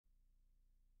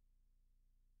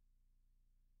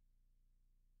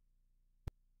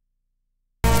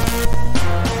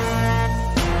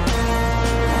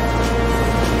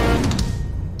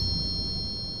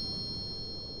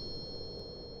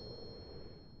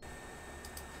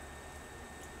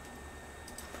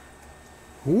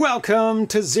Welcome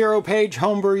to ZeroPage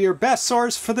Homebrew, your best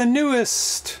source for the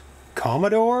newest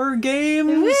Commodore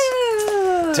games.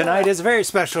 Woo! Tonight is a very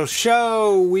special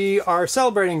show. We are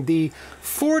celebrating the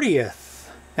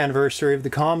 40th anniversary of the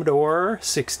Commodore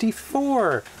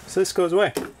 64. So this goes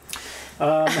away.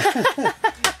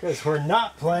 Because we're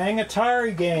not playing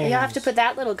Atari games. You have to put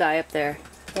that little guy up there.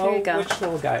 There you go. Which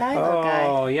little guy? That little guy.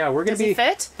 Oh, yeah. We're gonna Does he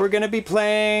fit? We're gonna be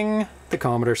playing the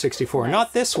Commodore 64. Nice.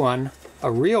 Not this one. A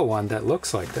real one that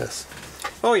looks like this.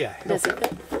 Oh yeah. Does he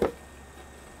fit?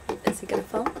 Is he gonna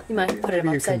fall? You might put him Maybe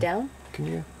you upside down. Can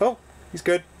you? Oh, he's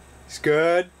good. He's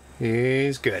good.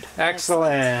 He's good.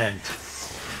 Excellent.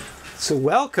 So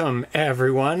welcome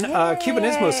everyone.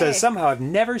 Cubanismo says somehow I've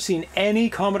never seen any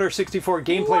Commodore 64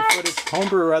 gameplay footage,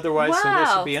 homebrew or otherwise, so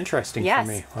this will be interesting for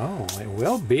me. Oh, it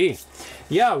will be.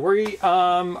 Yeah, we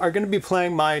are going to be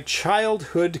playing my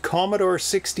childhood Commodore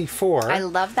 64. I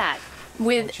love that.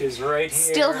 Which is right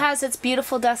here. Still has its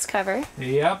beautiful dust cover.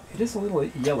 Yep, it is a little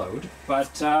yellowed,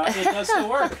 but it does still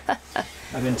work.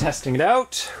 I've been testing it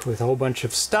out with a whole bunch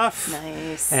of stuff.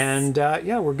 Nice. And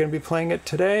yeah, we're going to be playing it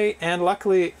today. And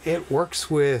luckily, it works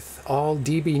with all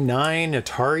DB9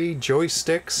 Atari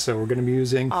joysticks. So we're going to be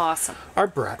using our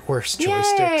Bratwurst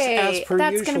joysticks as per usual.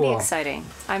 That's going to be exciting.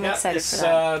 I'm excited for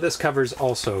that. This covers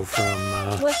also from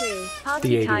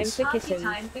the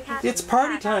 80s. It's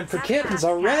party time for kittens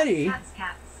already.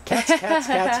 Cats.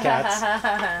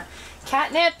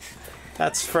 Catnip.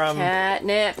 That's from...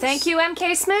 Catnip. Thank you,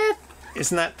 M.K. Smith.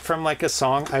 Isn't that from like a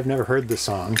song? I've never heard the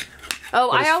song. Oh,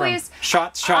 I always...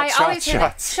 Shots. And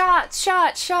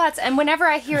whenever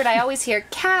I hear it, I always hear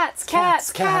cats.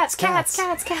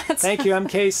 Thank you,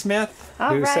 M.K. Smith,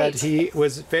 who said he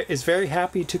is very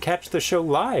happy to catch the show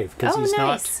live because he's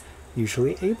not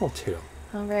usually able to.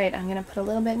 All right, I'm going to put a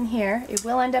little bit in here. It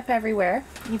will end up everywhere.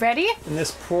 You ready? And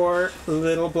this poor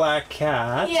little black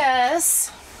cat...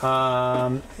 Yes.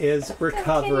 Is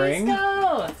recovering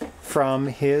from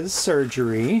his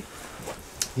surgery.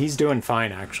 He's doing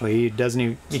fine, actually. He doesn't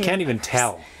even... You can't even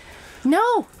tell.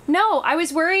 No. I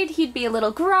was worried he'd be a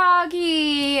little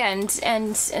groggy and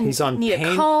he's on need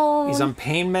a cone. He's on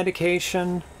pain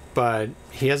medication, but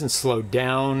he hasn't slowed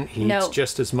down. He eats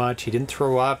just as much. He didn't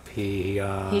throw up. He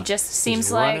just seems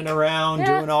he's like running around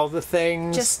doing all the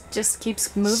things. Just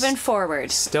keeps moving forward.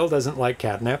 Still doesn't like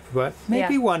catnip, but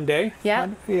maybe one day. Yeah.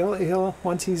 He'll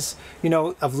once he's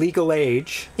of legal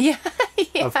age. Yeah.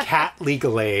 Of cat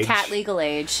legal age. Cat legal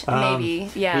age. Maybe.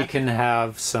 Yeah. We can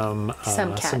have some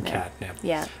catnip.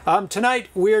 Yeah. Tonight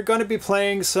we're going to be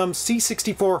playing some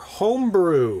C64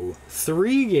 homebrew.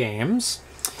 3 games.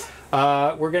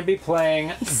 We're going to be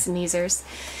playing... Sneezers.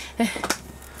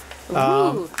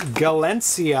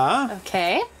 Galencia.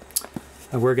 Okay.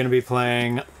 And we're going to be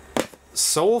playing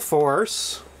Soul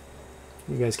Force.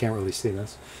 You guys can't really see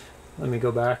this. Let me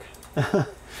go back.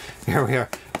 Here we are.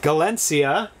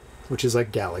 Galencia, which is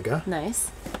like Galaga.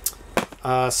 Nice.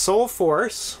 Soul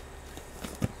Force.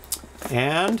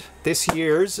 And this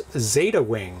year's Zeta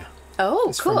Wing. Oh,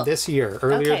 it's cool. From this year,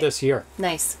 earlier this year.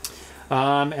 Nice.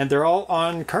 And they're all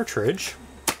on cartridge.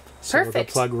 So Perfect. they'll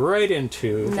plug right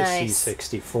into the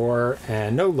C64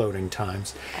 and no loading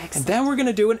times. Excellent. And then we're going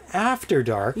to do an After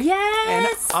Dark.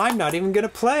 Yes! And I'm not even going to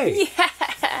play.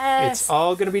 Yes! It's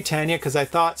all going to be Tanya because I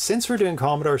thought since we're doing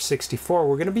Commodore 64,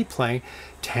 we're going to be playing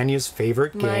Tanya's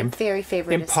favorite game. My very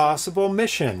favorite. Impossible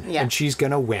Mission. Yeah. And she's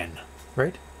going to win.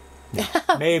 Right? No,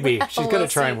 maybe. She's going to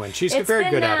try and win. She's very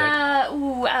good at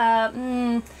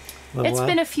it. It's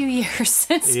been a few years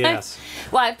since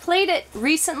I played it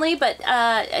recently, but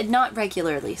not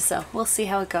regularly, so we'll see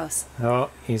how it goes. Oh,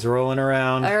 he's rolling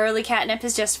around. Early catnip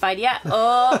is justified, yeah.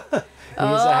 Oh, he's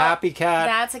a happy cat.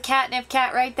 That's a catnip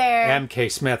cat right there. M.K.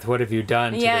 Smith, what have you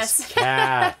done to this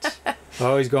cat?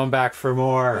 Oh, he's going back for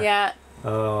more. Yeah.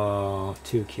 Oh,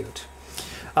 too cute.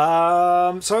 So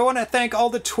I want to thank all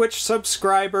the Twitch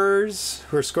subscribers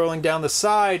who are scrolling down the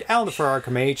side. Alan the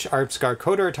Arkham H, Arpscar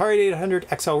Coder, Atari 800,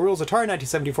 XL Rules, Atari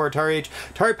 1974, Atari H,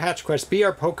 Atari Patch Quest,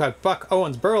 BR Pocock, Buck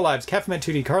Owens, Burrow Lives, Kefman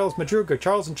 2D, Carlos Madruga,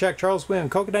 Charles and Czech, Charles Wynn,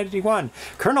 Coca 91,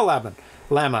 Colonel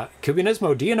Lama,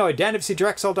 Cubanismo, Dianoid, Dan FC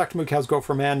Drexel, Dr. Mookhouse,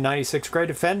 Gopher Man, 96 Grey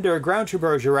Defender, Ground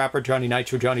Trooper, Your Rapper, Johnny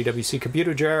Nitro, Johnny WC,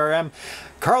 Computer, JRM,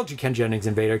 Carl G. Ken Jennings,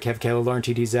 Invader, Kev Kayla, Lauren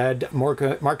TDZ,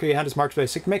 Marco Johannes, Mark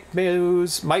Basic, Mick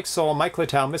Muse, Mike Soul, Mike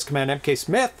Littell, Miss Command, MK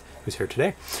Smith, who's here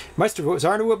today, Mr.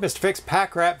 Zarnwood, Mr. Fix,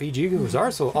 Pack Rat, VG, who's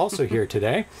also here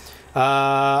today,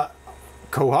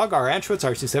 Cohog, R. Anschwitz,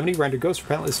 RC70, Render Ghost,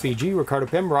 Repentless VG, Ricardo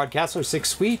Pim, Rod Castler, 6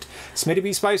 Sweet, Smitty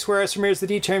B. Spiceware, S. Ramirez, The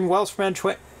D-Chain, Wells Friend,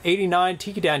 89,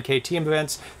 Tiki Dan K, TM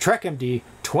Events, Trek MD,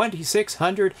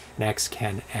 2600, and X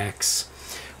Ken X.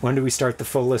 When do we start the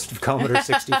full list of Commodore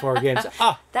 64 games?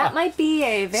 That might be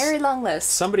a very long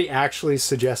list. Somebody actually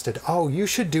suggested, oh, you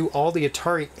should do all the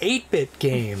Atari 8-bit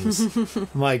games. I'm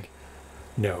like,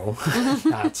 no,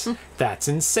 that's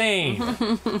insane.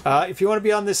 If you want to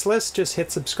be on this list, just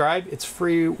hit subscribe. It's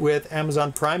free with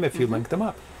Amazon Prime if you link them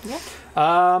up. Yeah.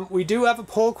 We do have a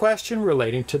poll question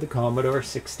relating to the Commodore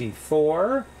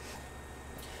 64.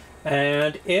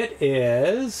 And it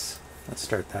is, let's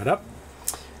start that up.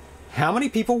 How many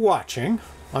people watching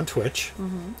on Twitch,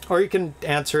 or you can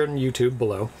answer it on YouTube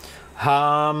below,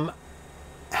 have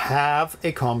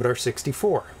a Commodore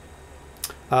 64?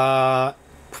 Type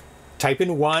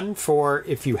in 1 for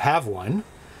if you have one.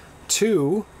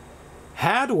 2,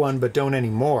 had one but don't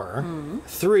anymore.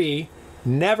 3,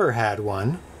 never had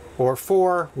one. Or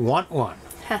 4, want one.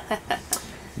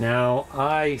 Now,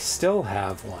 I still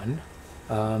have one,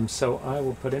 so I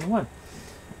will put in 1.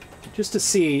 Just to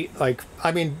see, like,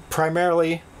 I mean,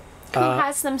 primarily... Who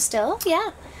has them still?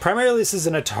 Yeah. Primarily, this is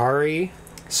an Atari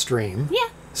stream. Yeah.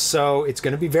 So it's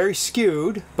going to be very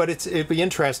skewed, but it'd be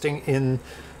interesting in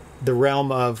the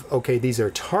realm of, okay, these are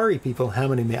Atari people. How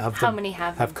many of them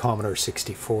have Commodore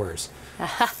 64s?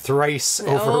 Thrice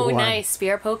over one. Oh, nice.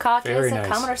 Pierre Pocock is nice. a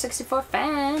Commodore 64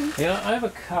 fan. Yeah, I have a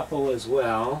couple as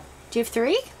well. Do you have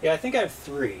 3? Yeah, I think I have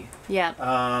 3.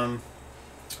 Yeah.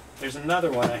 There's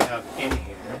another one I have in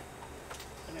here.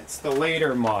 It's the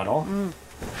later model.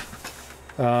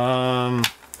 There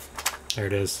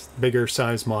it is. Bigger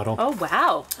size model. Oh,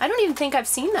 wow. I don't even think I've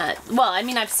seen that. Well, I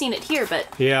mean, I've seen it here, but...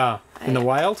 Yeah. In the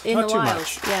wild? Not too wild,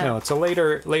 much. yeah. No, it's a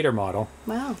later Wow. model.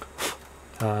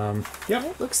 Yep.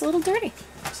 It looks a little dirty.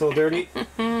 It's a little dirty.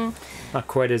 Not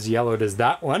quite as yellowed as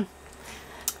that one.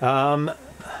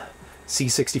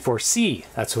 C64C,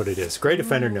 that's what it is. Great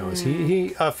Offender knows. He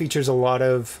features a lot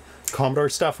of Commodore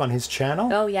stuff on his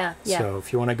channel. Oh, yeah, yeah. So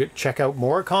if you want to check out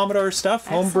more Commodore stuff,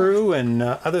 Homebrew and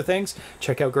other things,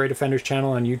 check out Great Offender's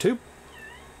channel on YouTube.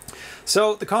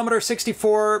 So the Commodore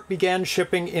 64 began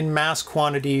shipping in mass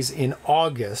quantities in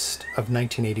August of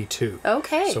 1982.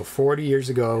 Okay. So 40 years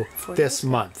ago this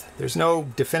month. There's no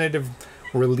definitive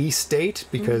release date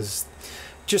because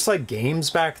just like games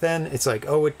back then, it's like,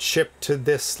 oh, it shipped to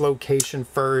this location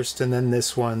first and then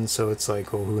this one. So it's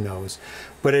like, oh, who knows?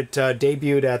 But it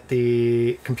debuted at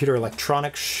the Computer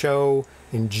Electronics Show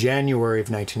in January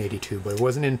of 1982. But it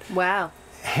wasn't in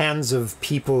hands of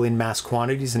people in mass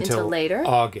quantities until later?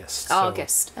 August.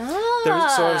 August. So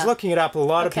I was looking it up. A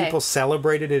lot of people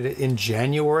celebrated it in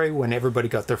January when everybody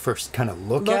got their first kind of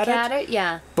look at it.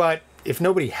 Yeah. But if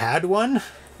nobody had one,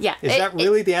 yeah, is that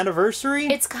really the anniversary?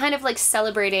 It's kind of like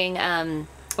celebrating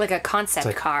like a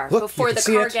concept car look, before the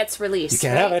car gets released. You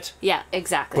can't have it. Yeah,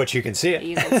 exactly. But you can see it.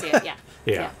 You can see it, yeah.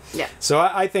 Yeah. So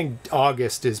I think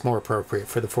August is more appropriate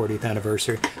for the 40th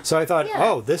anniversary. So I thought,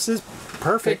 oh, this is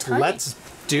perfect. Let's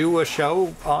do a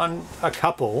show on a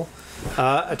couple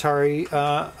not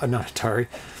Atari.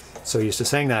 So used to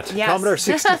saying that. Yes. Commodore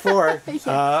 64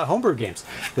 homebrew games.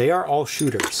 They are all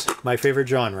shooters. My favorite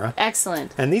genre.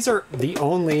 Excellent. And these are the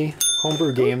only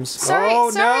homebrew games. Sorry.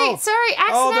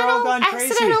 Accidental. They're all gone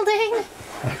accidental crazy. ding.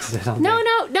 Accidental No,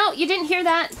 ding. no, you didn't hear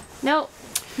that. No.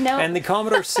 And the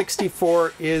Commodore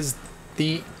 64 is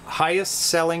the highest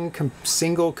selling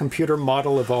single computer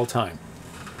model of all time.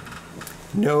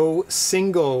 No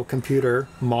single computer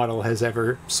model has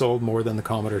ever sold more than the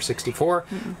Commodore 64,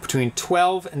 between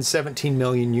 12 and 17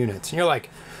 million units. And you're like,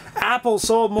 Apple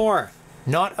sold more.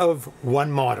 Not of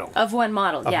one model. Of one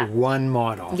model, Of one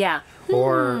model. Yeah.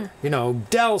 Or,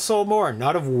 Dell sold more.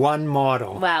 Not of one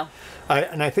model. Wow.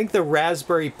 And I think the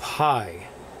Raspberry Pi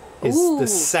is the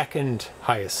second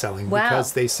highest selling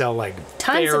because they sell like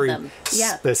tons very of them.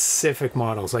 Yeah. specific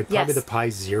models. Like probably the Pi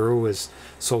Zero is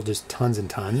sold just tons and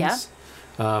tons. Yeah.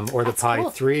 Or the Pi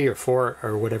 3 or 4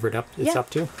 or whatever it's up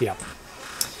to. Yeah.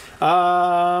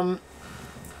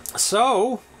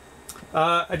 So,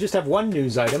 I just have one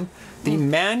news item. The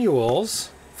manuals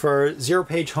for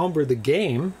ZeroPage Homebrew, the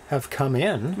game, have come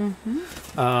in.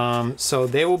 So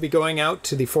they will be going out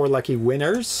to the 4 lucky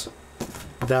winners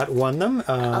that won them.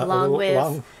 Along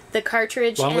with the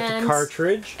cartridge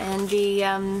and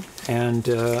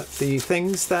the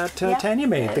things that Tanya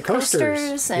made, the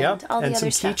coasters and all the and other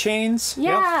some stuff. keychains.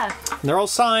 Yeah. And they're all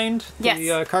signed,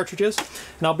 the cartridges.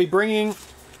 And I'll be bringing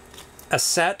a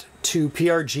set to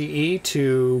PRGE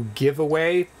to give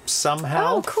away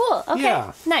somehow. Oh, cool. Okay.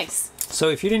 Yeah. Nice. So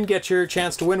if you didn't get your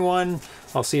chance to win one,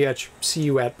 I'll see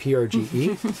you at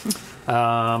PRGE.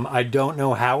 I don't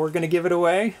know how we're going to give it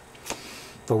away,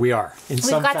 but we are in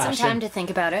some fashion. We've got some time to think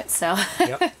about it, so.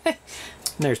 Yep. And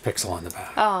there's Pixel on the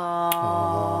back.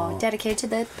 Oh, dedicated to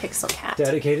the Pixel Cat.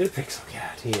 Dedicated to Pixel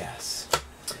Cat, yes.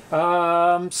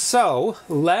 So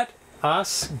let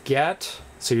us get.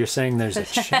 So you're saying there's a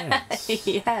chance?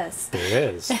 Yes.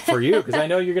 There is for you because I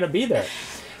know you're going to be there.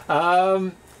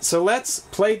 So let's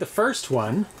play the first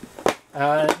one.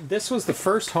 This was the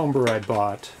first homebrew I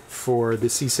bought for the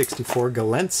C64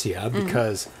 Galencia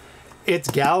because it's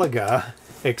Galaga,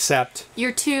 except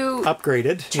your two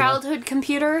upgraded childhood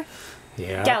computer.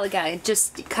 Yeah. Galaga, it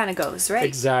just kind of goes, right?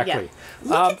 Exactly. Yeah.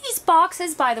 Look at these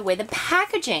boxes, by the way. The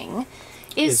packaging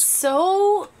is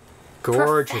so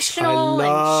gorgeous. I professional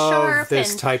love and sharp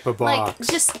this and, type of box. Like,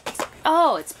 just,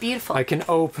 oh, it's beautiful. I can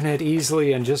open it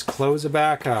easily and just close it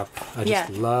back up. I just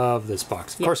love this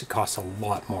box. Of course, it costs a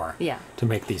lot more to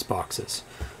make these boxes.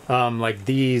 Like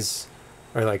these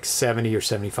are like $70 or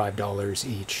 $75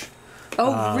 each.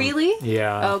 Oh, really?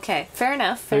 Yeah. Okay, fair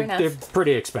enough, fair enough. They're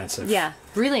pretty expensive. Yeah,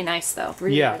 really nice though.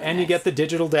 Really, yeah, really and nice. you get the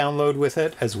digital download with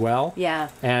it as well. Yeah.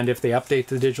 And if they update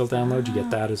the digital download, you get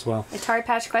that as well. Atari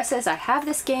Patch Quest says, I have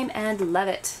this game and love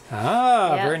it.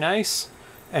 Ah, very nice.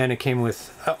 And it came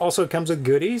with, also it comes with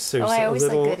goodies. There's a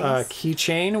little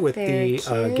keychain with the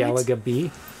Galaga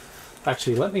B.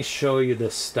 Actually, let me show you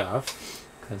this stuff,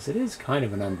 because it is kind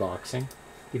of an unboxing,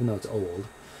 even though it's old.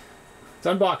 It's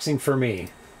unboxing for me.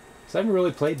 I haven't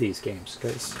really played these games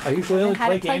because I usually only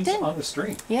play games on the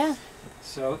stream. Yeah.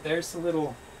 So there's the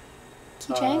little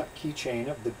keychain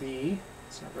of the bee.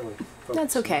 It's not really focusing.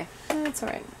 That's okay. That's all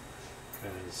right.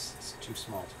 Because it's too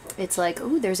small to focus. It's like,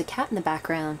 ooh, there's a cat in the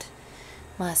background.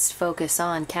 Must focus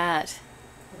on cat.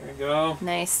 There you go.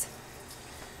 Nice.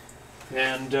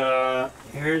 And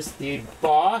here's the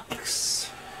box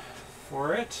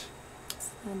for it.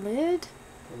 The lid.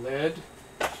 The lid.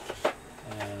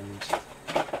 And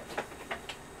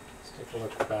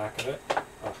look at the back of it.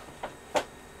 Oh.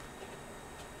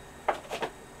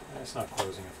 It's not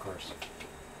closing, of course.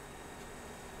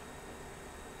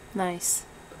 Nice.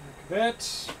 Back of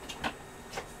it.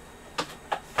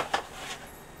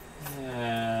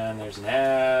 And there's an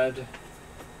ad.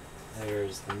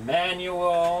 There's the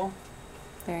manual.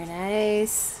 Very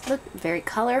nice. Look, very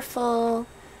colorful.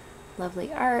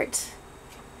 Lovely art.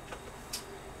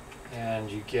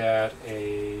 And you get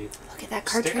a look at that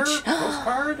cartridge. Sticker,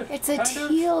 postcard. It's a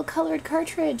teal colored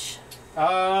cartridge.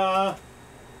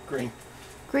 Green.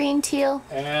 Green, teal.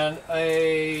 And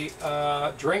a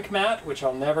drink mat, which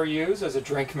I'll never use as a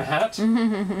drink mat.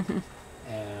 And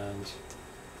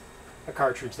a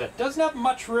cartridge that doesn't have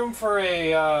much room for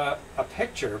a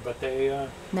picture, but they.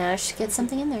 Now I should get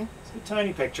something in there. It's a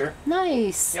tiny picture.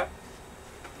 Nice. Yep.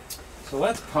 So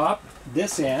let's pop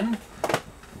this in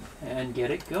and get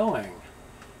it going.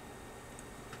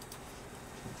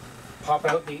 Pop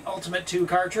out the Ultimate 2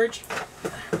 cartridge.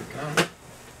 There we go.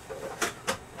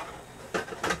 Put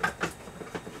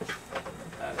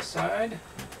that aside.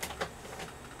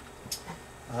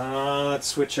 Let's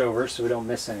switch over so we don't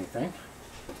miss anything,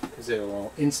 because it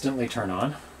will instantly turn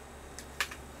on.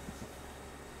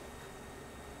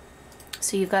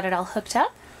 So you've got it all hooked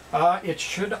up? It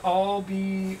should all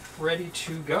be ready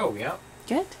to go, yeah.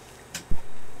 Good.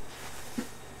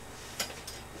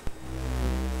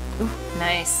 Ooh,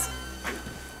 nice.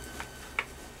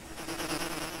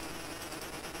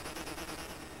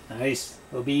 Nice.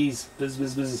 Little bees. Buzz,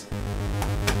 buzz, buzz.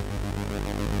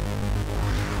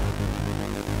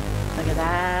 Look at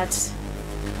that.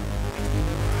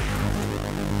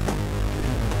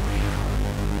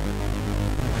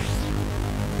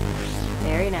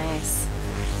 Very nice.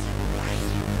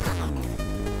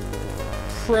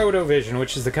 Protovision,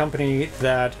 which is the company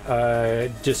that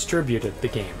distributed the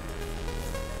game.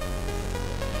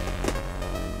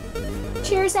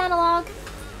 Cheers, Analog.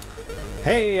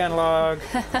 Hey, Analog.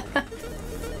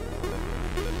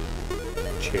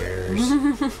 Cheers.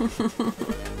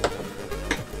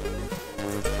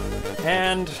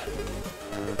 And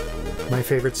my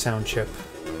favorite sound chip.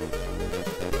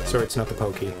 Sorry, it's not the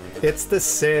Pokey. It's the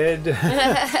SVID.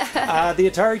 The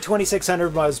Atari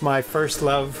 2600 was my first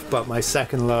love, but my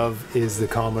second love is the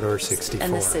Commodore 64.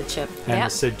 And the SVID chip. And the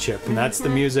SVID chip. And that's the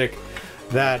music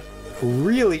that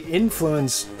really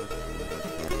influenced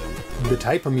the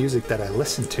type of music that I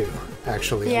listen to,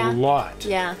 actually, a lot.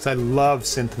 Yeah. Because I love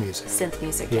synth music. Synth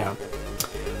music, yeah.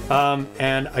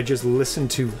 And I just listen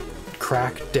to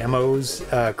crack demos,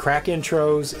 crack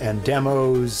intros and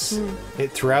demos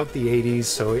throughout the 80s,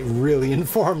 so it really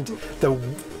informed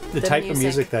the type of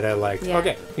music that I liked. Yeah.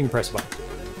 Okay, you can press a button.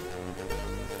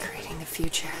 Creating the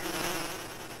future.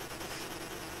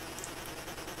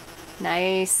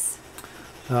 Nice.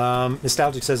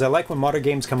 Nostalgic says, I like when modern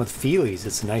games come with feelies.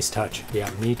 It's a nice touch. Yeah,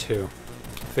 me too.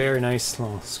 Very nice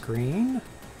little screen.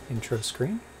 Intro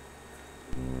screen.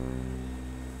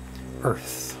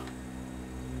 Earth.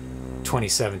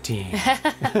 2017.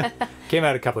 Came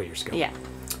out a couple of years ago. Yeah.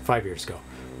 5 years ago.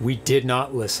 We did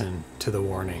not listen to the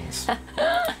warnings.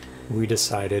 We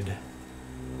decided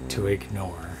to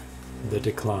ignore the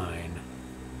decline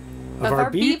of our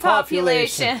bee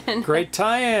population. Great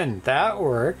tie-in. That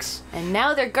works. And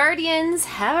now their guardians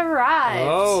have arrived.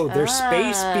 Oh, they're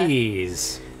space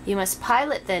bees. You must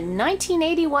pilot the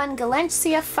 1981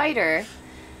 Galencia fighter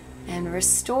and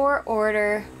restore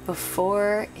order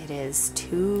before it is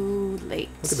too late.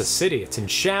 Look at the city. It's in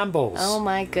shambles. Oh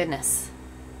my goodness.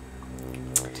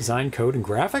 Design, code, and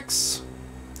graphics?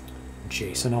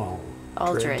 Jason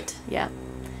Aldred, yeah.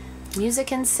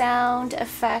 Music and sound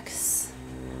effects.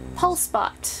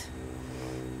 Pulsebot.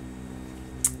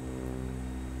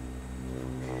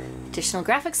 Additional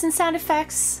graphics and sound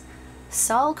effects.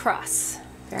 Sol Cross.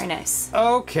 Very nice.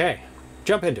 Okay.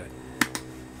 Jump into it.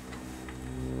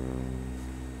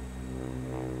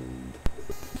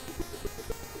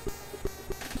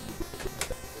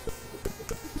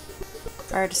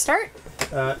 Or to start?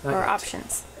 Or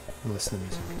options? Listen to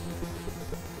music.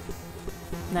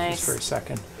 Nice. Just for a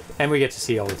second. And we get to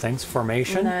see all the things.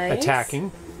 Formation,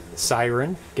 attacking,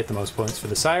 siren. Get the most points for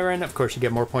the siren. Of course, you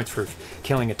get more points for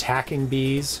killing attacking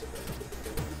bees.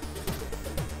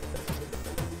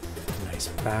 Nice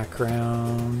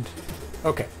background.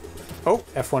 Okay. Oh,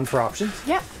 F1 for options.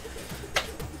 Yep.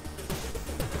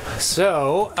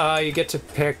 So, you get to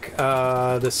pick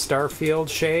the Starfield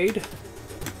shade,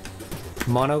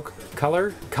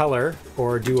 monocolor, color,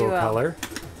 or duo color.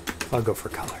 I'll go for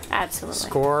color. Absolutely.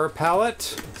 Score palette.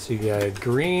 So you get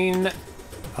green,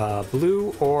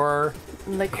 blue, or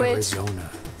liquid, Arizona.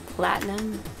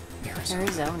 Platinum,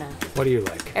 Arizona. What do you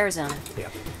like? Arizona. Yeah.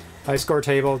 High score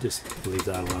table, just leave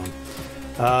that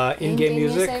alone. In-game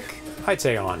music, I'd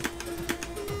say on.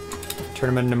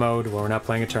 Tournament mode, well, we're not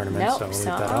playing a tournament, nope, so we'll leave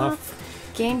that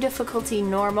off. Game difficulty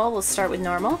normal. We'll start with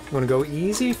normal. You want to go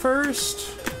easy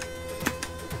first?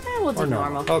 We'll do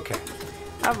normal. Okay.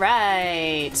 All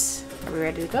right. Are we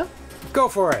ready to go? Go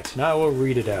for it. Now we'll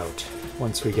read it out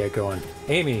once we get going.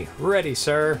 Amy, ready,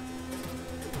 sir.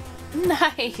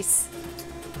 Nice.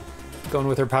 Going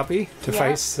with her puppy to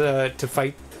fight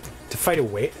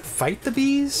the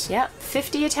bees. Yep.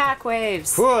 50 attack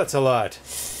waves. Whoa, that's a lot.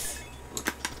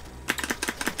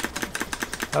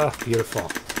 Oh,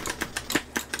 beautiful.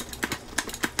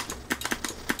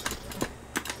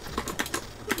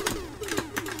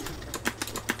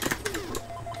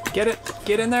 Get it.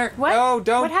 Get in there. What? Oh,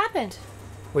 don't. What happened?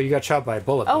 Well, you got shot by a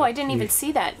bullet. Oh, I didn't even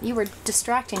see that. You were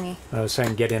distracting me. I was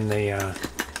saying get in the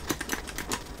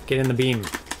beam.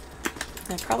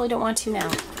 I probably don't want to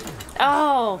now.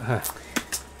 Oh.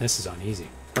 This is on easy.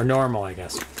 Or normal, I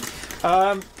guess.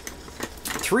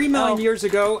 3 million years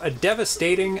ago, a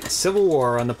devastating civil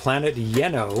war on the planet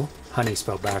Yeno, honey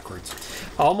spelled backwards,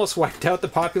 almost wiped out the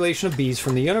population of bees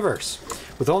from the universe.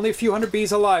 With only a few hundred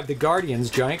bees alive, the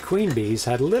Guardians, giant queen bees,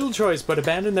 had little choice but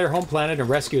abandon their home planet and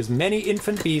rescue as many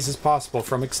infant bees as possible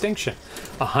from extinction.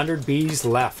 100 bees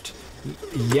left.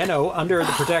 Yeno, under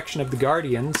the protection of the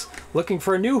Guardians, looking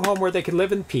for a new home where they could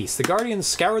live in peace. The Guardians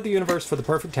scoured the universe for the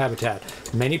perfect habitat.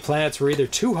 Many planets were either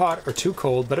too hot or too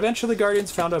cold, but eventually the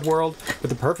Guardians found a world with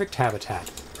the perfect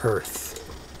habitat, Earth.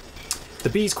 The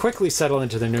bees quickly settled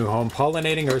into their new home,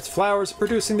 pollinating Earth's flowers,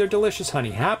 producing their delicious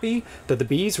honey. Happy that the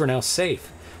bees were now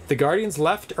safe, the Guardians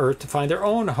left Earth to find their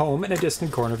own home in a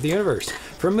distant corner of the universe.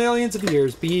 For millions of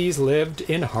years, bees lived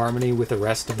in harmony with the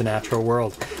rest of the natural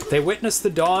world. They witnessed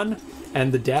the dawn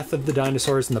and the death of the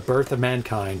dinosaurs and the birth of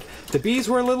mankind. The bees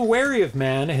were a little wary of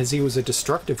man, as he was a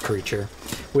destructive creature,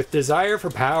 with desire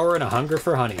for power and a hunger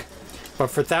for honey. But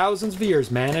for thousands of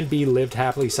years, man and bee lived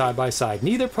happily side by side,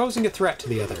 neither posing a threat to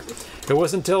the other. It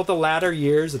was until the latter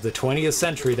years of the 20th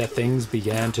century that things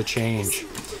began to change.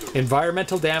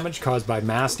 Environmental damage caused by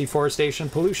mass deforestation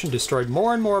and pollution destroyed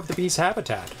more and more of the bees'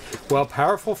 habitat, while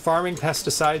powerful farming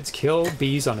pesticides killed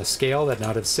bees on a scale that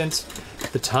not have since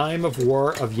the time of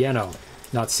War of Yeno,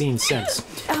 not seen since.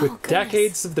 With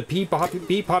decades of the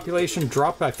bee population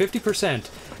dropped by 50%,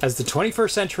 as the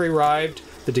 21st century arrived,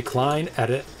 the decline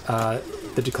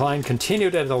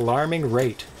continued at an alarming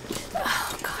rate.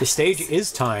 The stage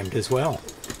is timed as well.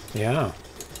 Yeah.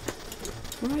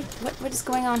 What is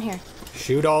going on here?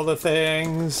 Shoot all the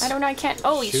things. I don't know. I can't.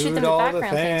 Oh, you shoot them with all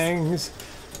background the things.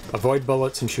 Avoid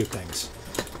bullets and shoot things.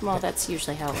 Well, that's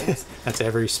usually how it is. That's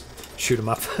every shoot 'em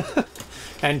up.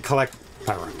 And collect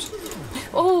power-ups.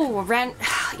 Oh,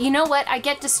 you know what? I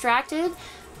get distracted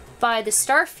by the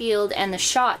Starfield and the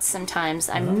shots sometimes.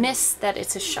 I miss that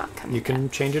it's a shot coming You can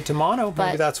change it to mono.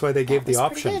 Maybe that's why they gave the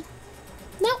option.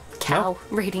 No. Cow.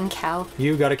 Rating cow.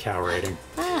 You got a cow rating.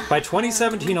 By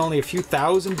 2017, only a few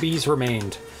thousand bees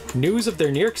remained. News of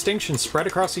their near extinction spread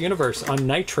across the universe on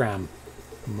Nitram.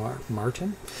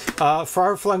 Martin?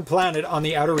 Far-flung planet on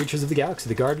the outer reaches of the galaxy.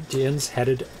 The Guardians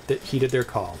heeded their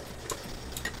call.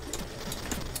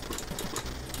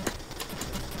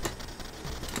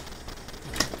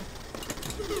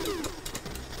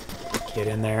 Get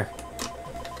in there.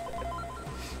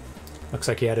 Looks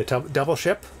like he had a double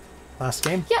ship last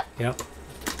game. Yep. Yep.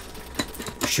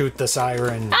 Shoot the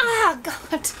siren. Ah,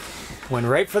 God. Went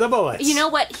right for the bullets. You know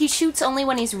what? He shoots only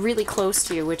when he's really close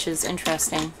to you, which is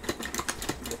interesting.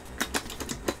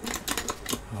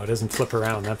 Oh, it doesn't flip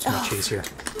around. That's much easier.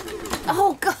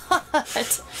 Oh, God.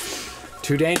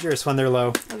 Too dangerous when they're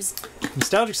low.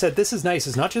 Nostalgic said, this is nice.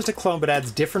 It's not just a clone, but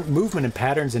adds different movement and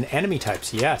patterns and enemy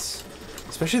types. Yes.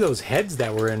 Especially those heads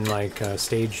that were in, like,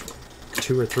 stage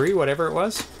 2 or 3, whatever it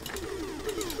was.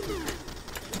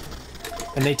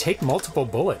 And they take multiple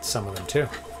bullets, some of them, too.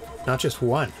 Not just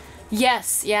one.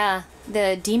 Yes, yeah.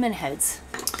 The demon heads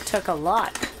took a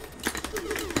lot.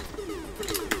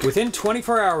 Within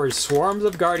 24 hours, swarms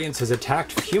of Guardians has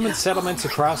attacked human settlements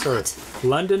across Earth.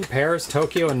 London, Paris,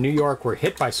 Tokyo, and New York were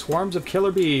hit by swarms of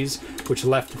killer bees, which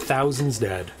left thousands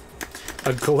dead.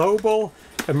 A global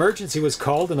emergency was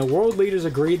called, and the world leaders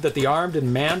agreed that the armed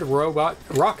and manned robot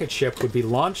rocket ship would be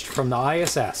launched from the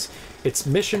ISS. Its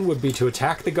mission would be to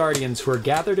attack the Guardians, who are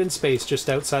gathered in space just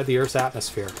outside the Earth's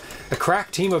atmosphere. A crack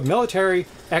team of military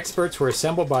experts were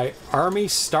assembled by Army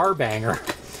Starbanger,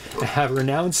 a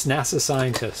renounced NASA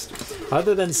scientist.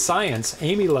 Other than science,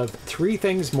 Amy loved 3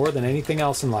 things more than anything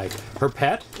else in life. Her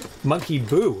pet, Monkey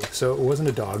Boo. So it wasn't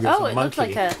a dog, it was a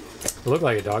monkey. It looked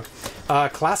like a dog.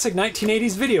 Classic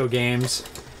 1980s video games,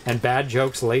 and bad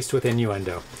jokes laced with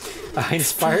innuendo.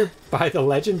 Inspired by the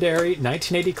legendary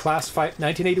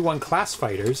 1981 class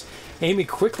fighters, Amy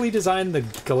quickly designed the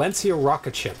Galencia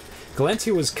rocket ship.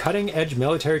 Galencia was cutting-edge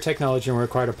military technology and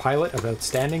required a pilot of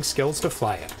outstanding skills to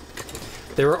fly it.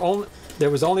 There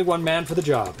was only one man for the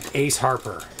job, Ace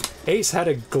Harper. Ace had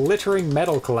a glittering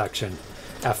medal collection,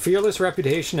 a fearless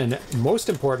reputation, and most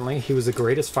importantly, he was the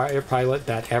greatest fighter pilot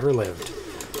that ever lived.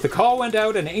 The call went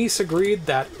out and Ace agreed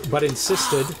but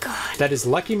insisted that his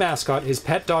lucky mascot, his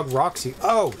pet dog Roxy,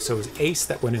 so it was Ace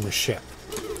that went in the ship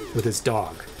with his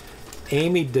dog.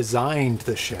 Amy designed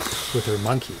the ship with her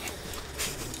monkey.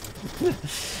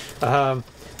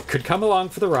 Could come along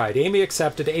for the ride. Amy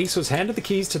accepted. Ace was handed the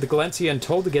keys to the Galencia and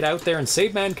told to get out there and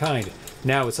save mankind.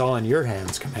 Now it's all in your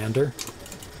hands, Commander.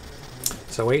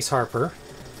 So Ace Harper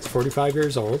is 45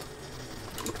 years old.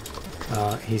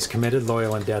 He's committed,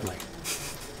 loyal, and deadly.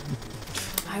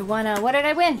 What did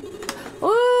I win?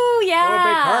 Ooh, yeah! Oh, a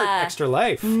big heart, extra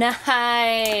life.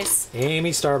 Nice.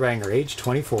 Amy Starbanger, age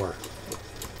 24.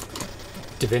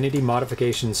 Divinity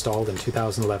modification installed in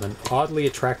 2011. Oddly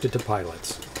attracted to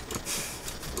pilots.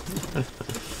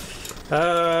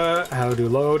 How to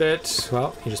load it?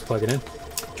 Well, you just plug it in.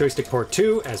 Joystick port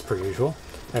 2, as per usual.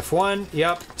 F1,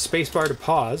 yep. Spacebar to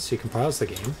pause, so you can pause the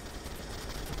game.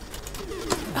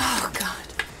 Oh, God.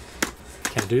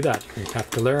 Can't do that. You have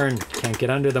to learn. Can't get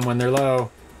under them when they're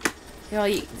low. You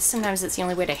know, sometimes it's the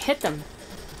only way to hit them.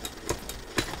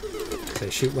 They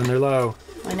shoot when they're low.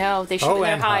 I know. They shoot when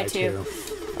they're and high, too.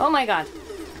 Oh, my God.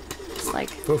 It's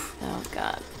like... Oof. Oh,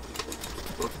 God.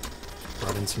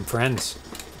 Brought in some friends.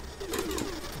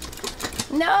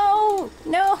 No!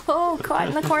 No! Caught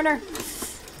in the corner.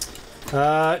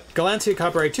 Galencia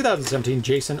copyright 2017,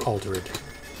 Jason Aldred.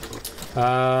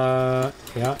 Yeah.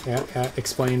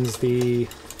 Explains the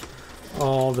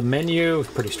menu.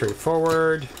 Pretty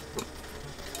straightforward.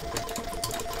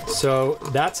 So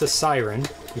that's a siren.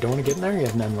 You don't want to get in there? You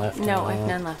have none left. No, I have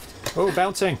none left. Oh,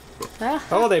 bouncing.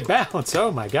 Oh, they bounce.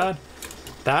 Oh my God.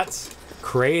 That's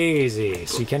crazy.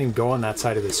 So you can't even go on that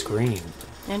side of the screen.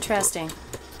 Interesting.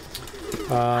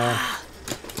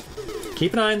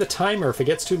 Keep an eye on the timer. If it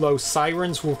gets too low,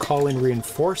 sirens will call in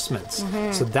reinforcements.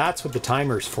 Mm-hmm. So that's what the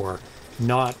timer's for.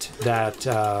 Not that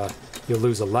you'll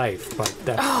lose a life, but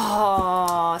that...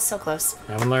 Oh, so close.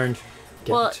 I haven't learned.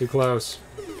 Getting too close.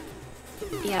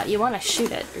 Yeah, you want to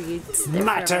shoot it. Or you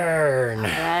My turn!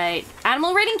 Alright.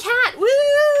 Animal raiding cat! Woo!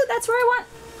 That's where I want.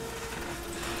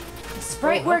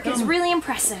 Sprite work is really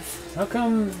impressive. How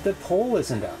come the poll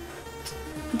isn't up?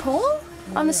 Poll?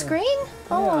 On the screen?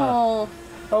 Oh.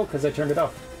 Oh, because I turned it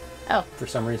off. Oh. For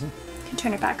some reason. Can you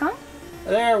turn it back on?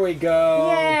 There we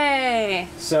go. Yay.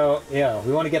 So, yeah,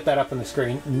 we want to get that up on the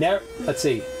screen. Let's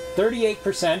see.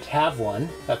 38% have one.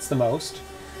 That's the most.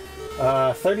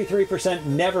 33%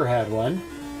 never had one.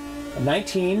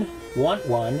 19 want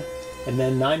one. And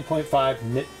then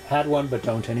 9.5 had one but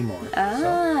don't anymore.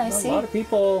 I see. A lot of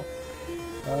people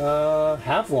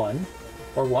have one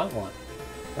or want one.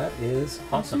 That is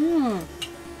awesome.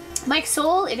 Mike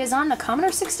Soul, it is on the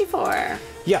Commodore 64.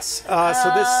 Yes.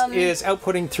 So this is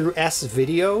outputting through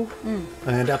SVID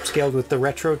and upscaled with the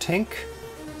RetroTINK.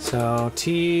 So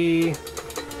T...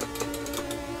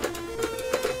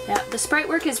 Yeah, the sprite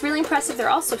work is really impressive. They're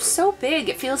also so big,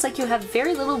 it feels like you have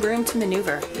very little room to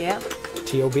maneuver. Yeah.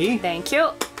 TOB. Thank you.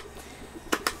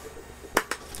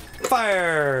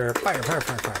 Fire! Fire, fire,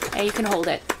 fire, fire. And you can hold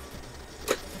it.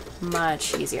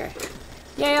 Much easier.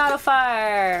 Yay, auto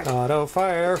fire! Auto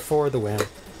fire for the win.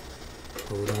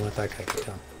 Oh, don't let that guy get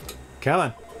down. Come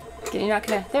on. You're not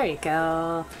gonna... There you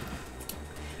go.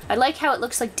 I like how it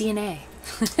looks like DNA.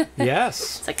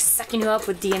 Yes. It's like sucking you up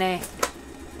with DNA.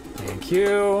 Thank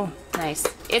you. Nice.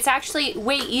 It's actually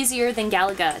way easier than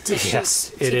Galaga to shoot. Yes,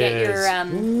 to it get is.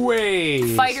 your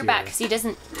way fighter easier. back, because he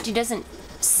doesn't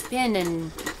spin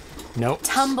and nope.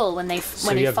 tumble when they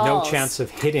So you have no chance of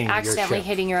hitting accidentally your ship.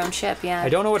 hitting your own ship. Yeah. I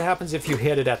don't know what happens if you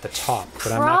hit it at the top,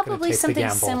 but I'm not going to Probably take the something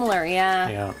gamble. similar. Yeah.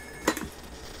 Yeah.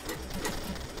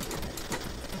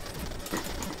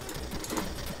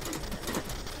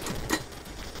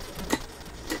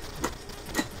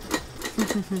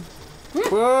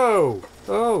 Whoa!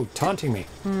 Oh, taunting me.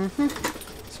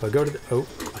 So I go to the... Oh,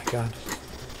 my God.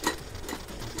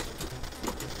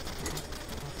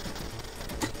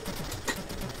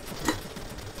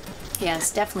 Yeah,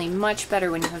 it's definitely much better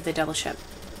when you have the double ship.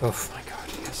 Oh, my God,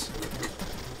 yes.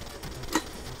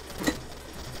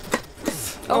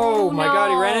 Oh, my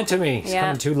God, he ran into me. He's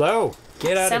coming too low.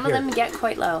 Get out Some of here. of them get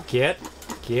quite low. Get.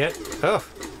 Oh.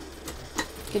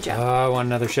 Good job. Oh, I want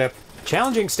another ship.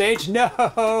 Challenging stage?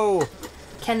 No!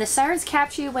 Can the sirens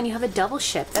capture you when you have a double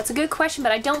ship? That's a good question,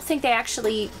 but I don't think they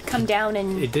actually come down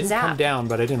and It didn't zap. come down,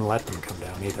 but I didn't let them come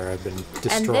down either. I've been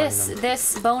destroying And them.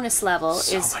 this bonus level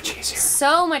So is much easier.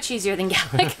 so much easier than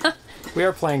Galaga. We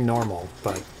are playing normal,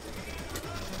 but...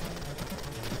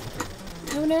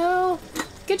 Oh no!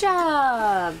 Good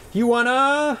job! You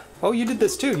wanna... Oh, you did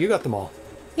this too. You got them all.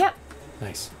 Yep.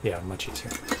 Nice. Yeah, much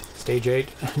easier. Stage 8.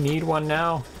 I need one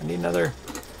now. I need another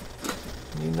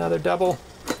double.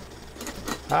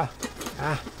 Ah.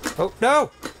 Oh, no!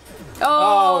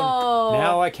 Oh!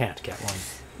 Now I can't get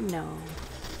one. No.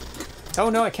 Oh,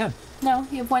 no, I can. No,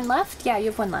 you have one left? Yeah, you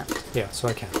have one left. Yeah, so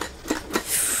I can.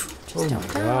 Just Oh my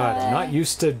don't God, I'm not die.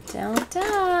 used to... Don't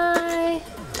die.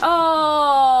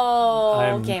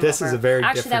 Oh! Game this over. is a very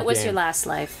Actually, different that was game. your last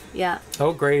life. Yeah.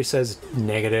 Oh, Gray says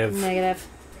negative. Negative.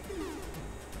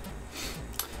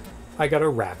 I got a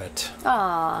rabbit.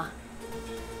 Aw.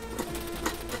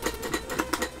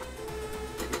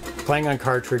 Playing on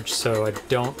cartridge, so I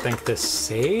don't think this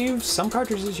saves. Some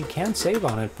cartridges you can save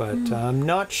on it, but I'm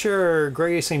not sure.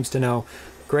 Gray seems to know.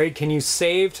 Gray, can you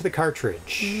save to the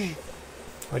cartridge?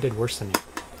 Oh, I did worse than you.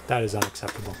 That is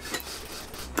unacceptable.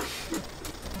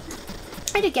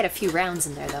 I did get a few rounds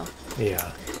in there, though.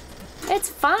 Yeah. It's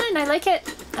fun. I like it.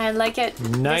 I like it.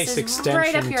 Nice this is extension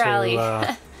right up your to,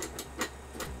 alley.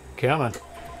 Come on.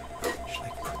 She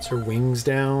like puts her wings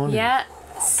down. Yeah.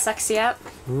 Sucks you up.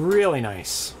 Really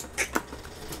nice.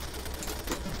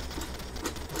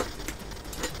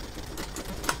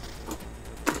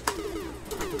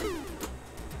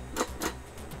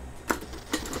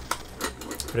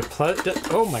 But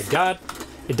oh my God,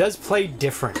 it does play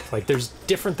different. Like there's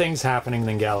different things happening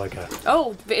than Galaga,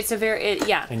 Oh, it's a very...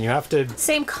 yeah. and you have to.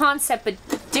 Same concept, but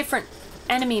different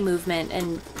enemy movement,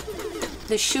 and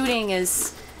the shooting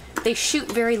is... They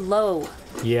shoot very low.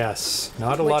 Yes,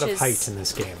 not a lot Which of is- height in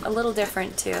this game, A little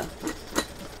different, too.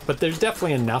 but there's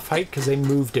definitely enough height because they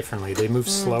move differently. They move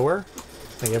slower.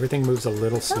 Like everything moves a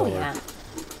little slower. Oh, yeah.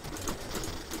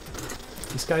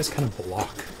 These guys kind of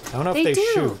block. I don't know They if they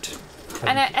do. shoot.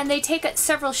 And they take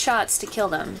several shots to kill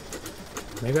them.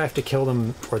 Maybe I have to kill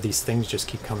them, or these things just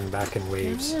keep coming back in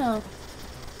waves. No.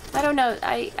 I don't know.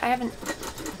 I haven't...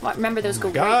 Remember, those go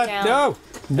right God, down. no!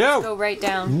 Go No! right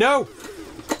down. No!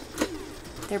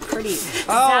 They're pretty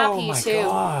Oh zappy, my too.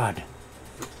 God!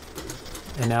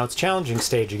 And now it's challenging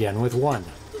stage again with one,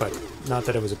 but not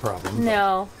that it was a problem.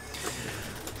 No.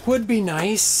 Would be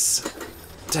nice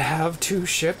to have two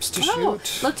ships to Oh,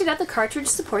 shoot. looked it up. The cartridge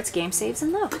supports game saves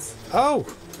and loads. Oh,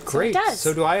 great. does.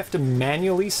 So do I have to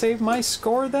manually save my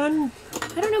score then?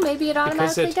 I don't know. Maybe it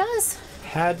automatically it- does.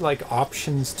 Had like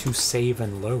options to save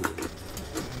and load.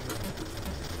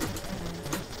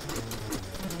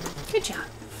 Good job.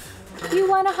 You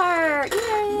won a heart.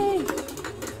 Yay.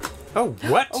 Oh,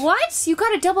 what? What? You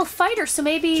got a double fighter, so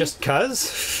maybe... Just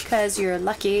cuz? Because you're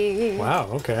lucky. Wow,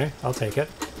 okay. I'll take it.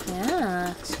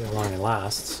 Yeah. See how long it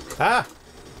lasts. Ah!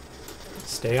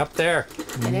 Stay up there.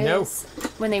 It No. is.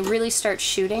 When they really start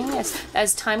shooting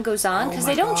as time goes on, because Oh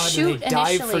they my don't God, shoot and they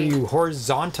dive initially. for you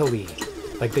horizontally.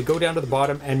 Like they go down to the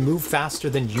bottom and move faster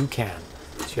than you can.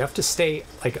 So you have to stay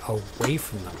like away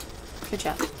from them. Good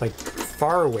job. Like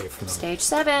far away from them. Stage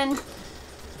 7.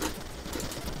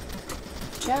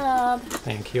 Good job.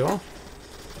 Thank you.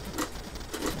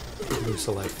 Lose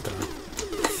a life though.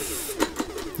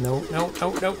 No, no,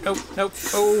 no, no, no, no.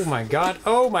 Oh my god.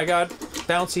 Oh my god.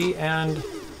 Bouncy and...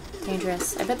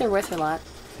 Dangerous. I bet they're worth a lot.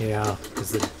 Yeah, because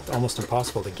they're almost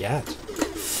impossible to get.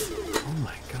 Oh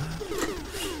my god.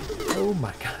 Oh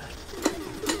my god.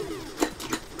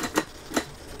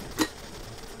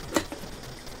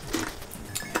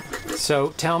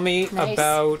 So tell me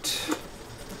about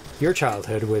your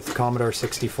childhood with Commodore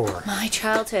 64. My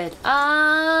childhood.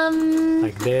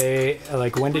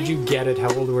 Like when did you get it?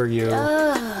 How old were you?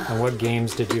 And what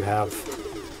games did you have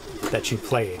that you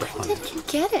played on When did you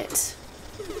get it?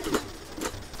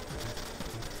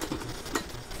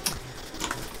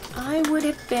 I would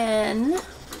have been...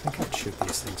 I think I'd shoot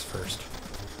these things first.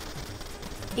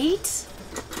 8?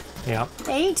 Yeah.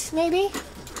 8, maybe?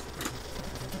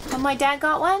 When my dad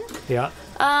got one? Yeah.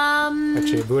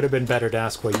 Actually, it would have been better to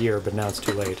ask what year, but now it's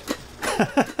too late.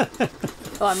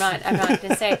 Oh, I'm not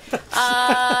gonna say.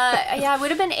 Yeah, it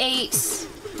would have been 8.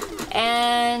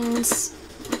 And...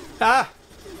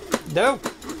 No!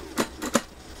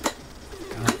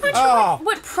 I'm not sure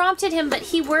what prompted him, but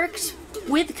he worked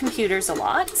with computers a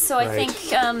lot, so I think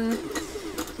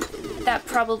that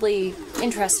probably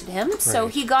interested him. So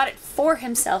he got it for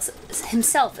himself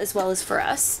as well as for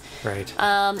us. Right.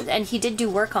 And he did do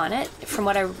work on it, from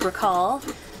what I recall.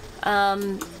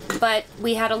 But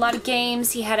we had a lot of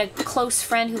games. He had a close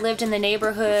friend who lived in the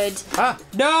neighborhood.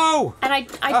 No! And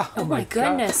oh my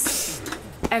goodness. God.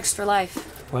 Extra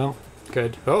life. Well,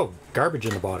 good. Oh, garbage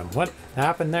in the bottom. What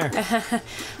happened there?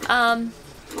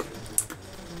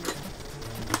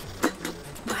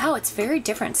 Wow, it's very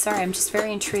different. Sorry, I'm just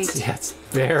very intrigued. Yeah, it's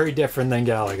very different than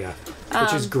Galaga,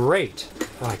 which is great.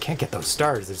 Oh, I can't get those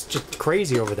stars. It's just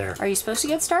crazy over there. Are you supposed to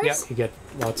get stars? Yeah, you get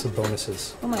lots of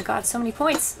bonuses. Oh my god, so many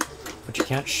points. But you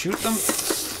can't shoot them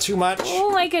too much.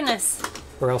 Oh my goodness.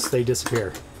 Or else they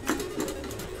disappear.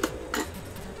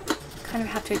 Kind of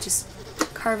have to just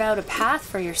carve out a path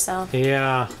for yourself.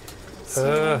 Yeah.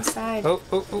 Inside. Oh.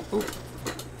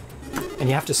 And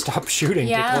you have to stop shooting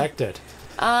to collect it.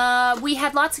 We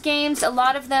had lots of games. A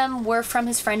lot of them were from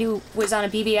his friend who was on a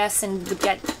BBS and would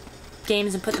get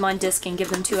games and put them on disc and give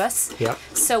them to us. Yep.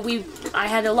 So I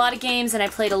had a lot of games, and I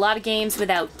played a lot of games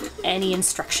without any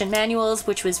instruction manuals,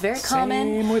 which was very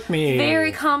common. Same with me.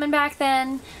 Very common back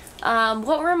then.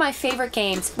 What were my favorite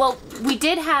games? Well, we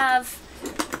did have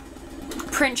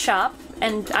print shop,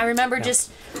 and I remember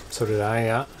just... So did I,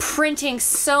 yeah. Printing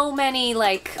so many,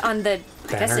 like, on the...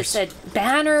 I guess it said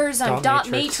banners on dot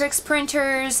matrix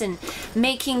printers, and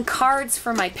making cards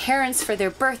for my parents for their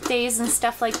birthdays and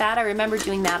stuff like that. I remember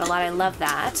doing that a lot. I love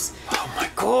that. Oh my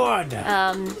god!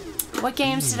 What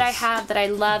games did I have that I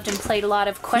loved and played a lot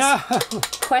of?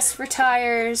 Quest for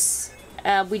Tires.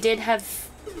 We did have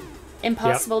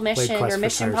Impossible Mission or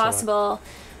Mission Impossible.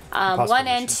 1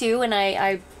 and 2, and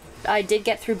I did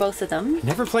get through both of them.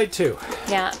 Never played 2.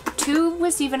 Yeah, 2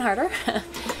 was even harder.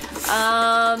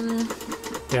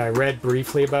 Yeah, I read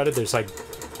briefly about it. There's like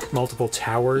multiple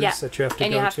towers that you have to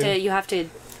go to. And you have to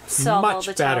solve all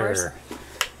the towers. Much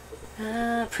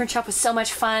better. Print shop was so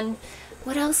much fun.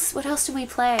 What else did we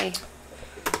play?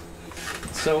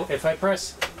 So if I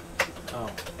press... Oh,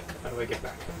 how do I get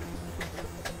back?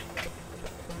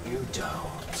 You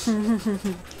don't. You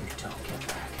don't get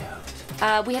back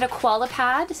out. We had a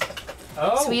Qualipad.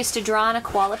 Oh. So we used to draw on a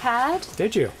Qualipad.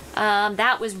 Did you?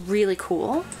 That was really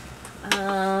cool.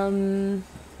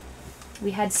 We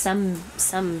had some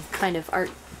kind of art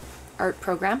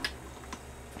program.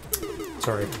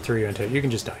 Sorry, threw you into it. You can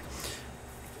just die.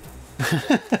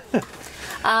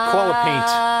 Koala paint.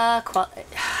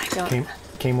 I don't.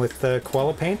 Came with the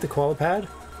Koala paint, the Koala pad.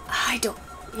 I don't.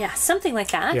 Yeah, something like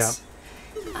that. Yeah.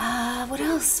 What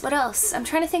else? I'm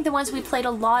trying to think the ones we played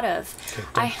a lot of. Okay,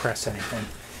 don't press anything.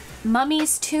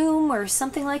 Mummy's Tomb or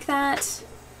something like that.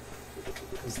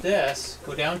 Is this?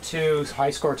 Go down to high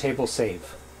score table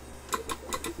save.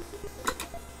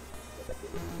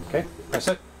 Okay, press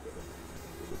it.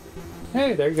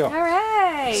 Hey, there you go. All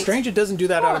right. Strange it doesn't do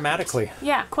that automatically.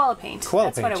 Yeah, Koala Paint.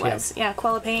 That's what it was. Yeah,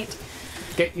 Koala Paint.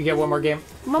 Okay, you get one more game.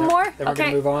 One more? Then we're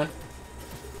gonna move on.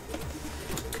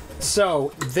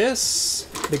 So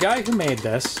the guy who made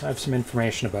this, I have some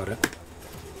information about it.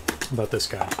 About this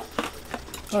guy.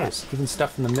 Oh, there's even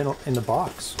stuff in the middle in the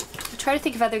box. I try to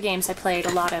think of other games I played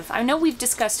a lot of. I know we've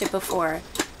discussed it before.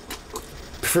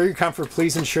 For your comfort,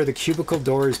 please ensure the cubicle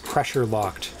door is pressure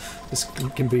locked. This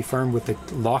can be confirmed with the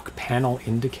lock panel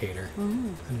indicator.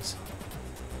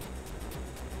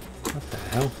 What the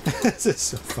hell? This is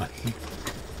so funny.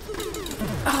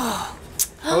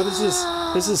 Oh,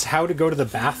 this is how to go to the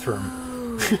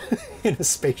bathroom in a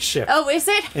spaceship. Oh, is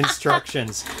it?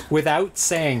 Instructions without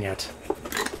saying it.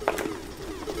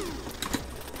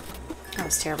 That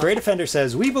was terrible. Great Offender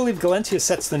says, we believe Galencia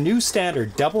sets the new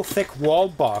standard. Double thick wall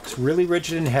box, really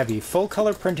rigid and heavy, full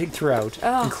color printing throughout,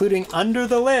 including under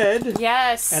the lid.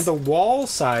 Yes. And the wall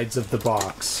sides of the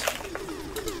box.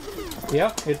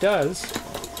 Yep, it does.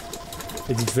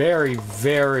 It's very,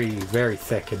 very, very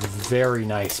thick. It's a very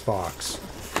nice box.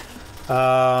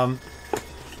 The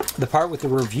part with the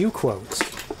review quotes.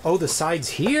 Oh, the sides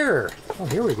here. Oh,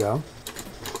 here we go.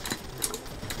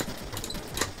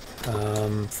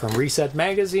 From Reset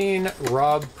Magazine,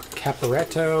 Rob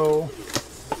Caporetto.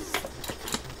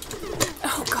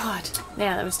 Oh, God.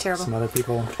 Yeah, that was terrible. Some other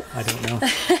people. I don't know.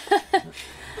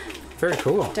 Very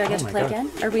cool. Do I get to play again?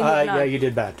 Or are we moving on? Yeah, you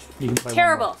did bad. You can play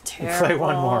terrible. One more. Terrible. You can play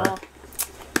one more.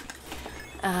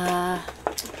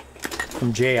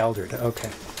 From J. Aldred. Okay.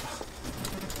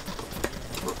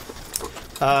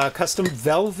 Custom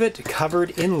velvet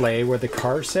covered inlay where the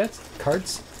cart sits. Oh,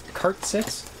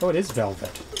 it is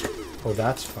velvet. Oh,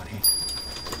 that's funny.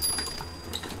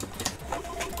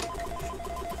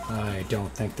 I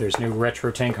don't think there's new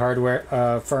RetroTINK hardware,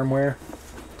 firmware.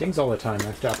 Dings all the time. I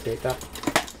have to update that.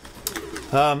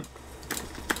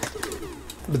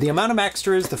 But the amount of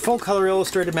extras, the full color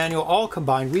illustrated manual, all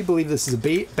combined, we believe this is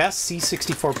the best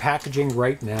C64 packaging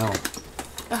right now.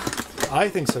 Ugh. I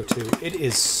think so too. It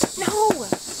is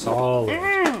solid.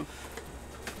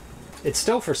 It's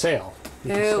still for sale.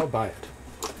 You can still buy it.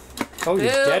 Oh,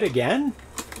 you're dead again?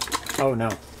 Oh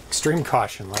no. Extreme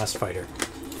caution, last fighter.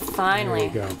 Finally.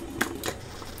 There you go.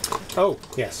 Oh,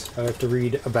 yes. I have to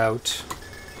read about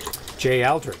J.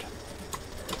 Aldred.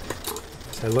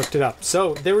 I looked it up.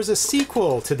 So there was a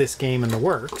sequel to this game in the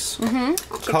works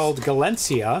called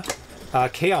Galencia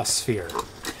Chaos Sphere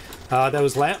that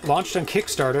was launched on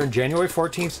Kickstarter on January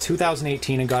 14th,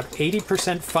 2018 and got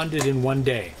 80% funded in one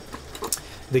day.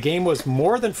 The game was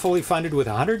more than fully funded with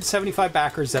 175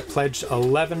 backers that pledged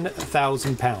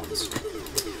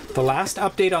 £11,000. The last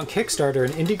update on Kickstarter,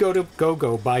 an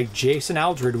Indiegogo by Jason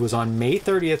Aldred, was on May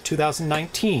 30th,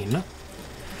 2019.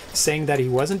 Saying that he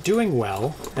wasn't doing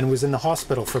well and was in the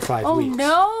hospital for 5 weeks. Oh,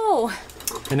 no!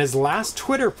 And his last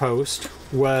Twitter post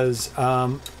was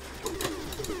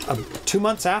 2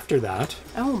 months after that.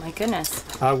 Oh, my goodness.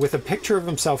 With a picture of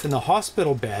himself in the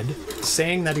hospital bed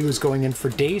saying that he was going in for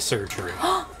day surgery.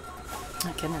 My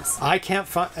goodness. I can't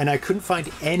find, and I couldn't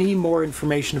find any more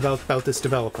information about this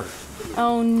developer.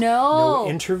 Oh, no. No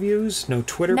interviews, no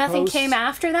Twitter posts. Nothing came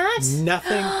after that?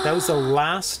 Nothing. That was the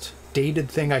last dated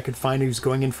thing I could find. He was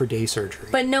going in for day surgery.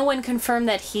 But no one confirmed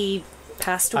that he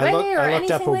passed away or I anything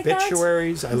looked up like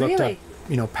obituaries. That? I looked up,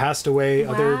 passed away,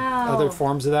 Wow. other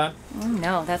forms of that. Oh,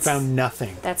 no, that's... Found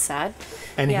nothing. That's sad.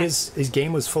 And his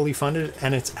game was fully funded,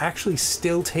 and it's actually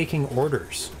still taking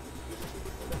orders.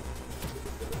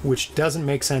 Which doesn't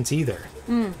make sense either.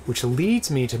 Which leads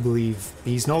me to believe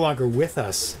he's no longer with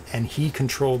us, and he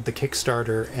controlled the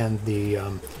Kickstarter and the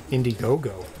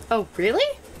Indiegogo. Oh, really?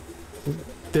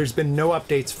 There's been no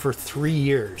updates for 3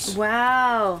 years.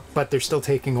 Wow. But they're still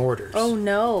taking orders. Oh,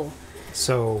 no.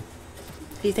 So...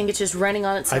 Do you think it's just running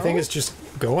on its own? I think it's just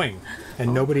going.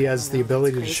 And nobody has the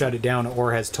ability to shut it down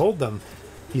or has told them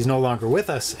he's no longer with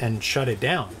us and shut it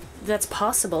down. That's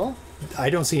possible. I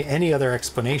don't see any other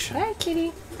explanation. Hi,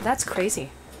 kitty. That's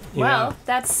crazy. Yeah. Well,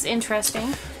 that's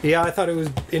interesting. Yeah, I thought it was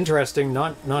interesting.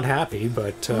 Not happy,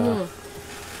 but...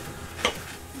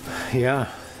 Yeah.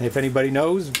 If anybody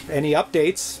knows any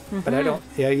updates, but I don't.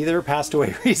 Yeah, either passed away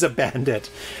or he's a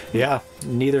bandit. Yeah,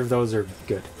 neither of those are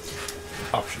good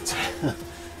options.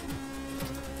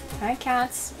 Hi,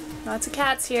 cats. Lots of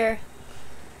cats here.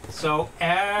 So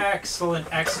excellent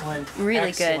Really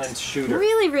excellent good. shooter.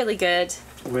 Really, really good.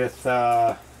 With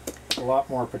a lot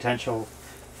more potential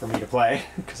for me to play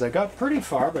because I got pretty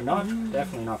far, but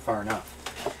definitely not far enough.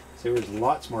 So there's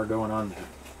lots more going on there.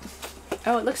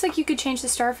 Oh, it looks like you could change the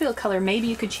starfield color. Maybe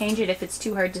you could change it if it's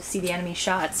too hard to see the enemy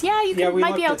shots. Yeah, you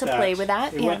might be able to play with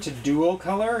that. It went to dual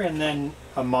color and then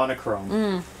a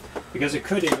monochrome because it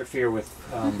could interfere with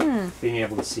being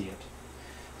able to see it.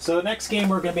 So the next game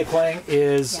we're going to be playing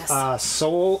is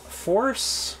Soul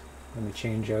Force. Let me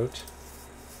change out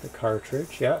the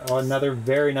cartridge. Yeah, another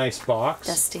very nice box.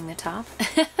 Dusting the top.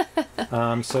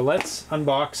 So let's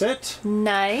unbox it.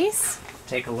 Nice.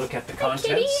 Take a look at the Hi, contents.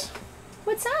 kitty.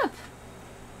 What's up?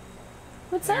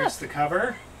 What's There's up? the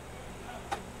cover.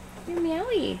 You're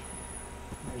meowy.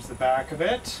 There's the back of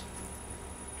it.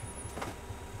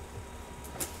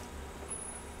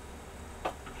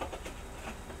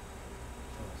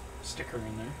 sticker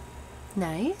in there.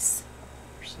 Nice.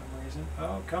 For some reason.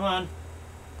 Oh, come on.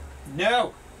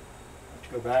 No! Have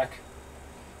to go back.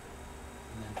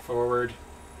 And then forward.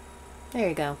 There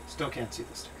you go. Still can't see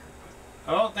the sticker.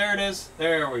 But... Oh, there it is.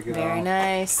 There we go. Very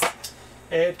nice.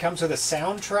 It comes with a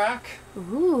soundtrack.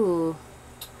 Ooh.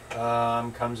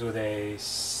 Comes with a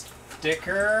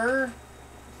sticker.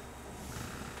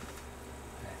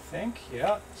 I think,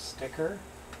 yeah, sticker.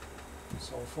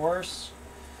 Soul Force.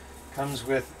 Comes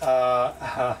with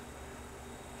a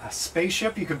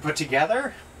spaceship you can put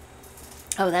together.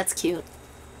 Oh, that's cute.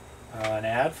 An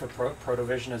ad for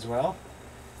Protovision as well.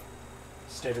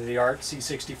 State-of-the-art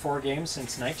C64 game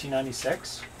since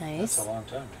 1996. Nice. That's a long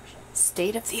time, actually.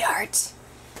 State-of-the-art.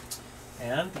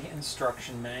 And the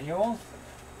instruction manual.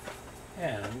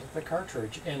 And the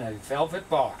cartridge in a velvet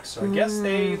box. So I guess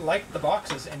they liked the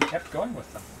boxes and kept going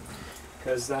with them.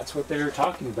 Because that's what they were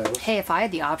talking about. Hey, if I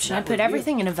had the option, I'd put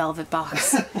everything in a velvet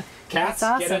box. Cats,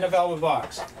 awesome. get in a velvet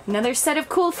box. Another set of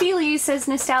cool feelies, says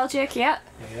Nostalgic. Yeah.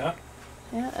 Yeah.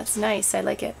 Yeah, that's nice. I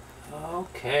like it.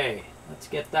 Okay, let's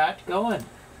get that going.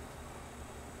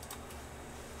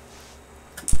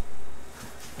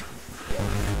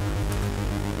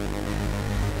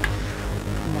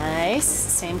 Nice.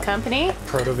 Same company.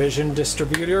 Protovision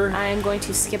distributor. I'm going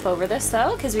to skip over this,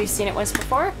 though, because we've seen it once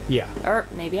before. Yeah. Or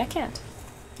maybe I can't.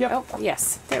 Yep. Oh,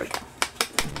 yes. There we go.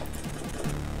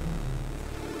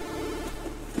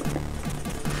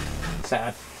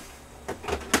 Sad.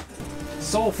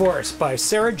 Soul Force by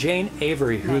Sarah Jane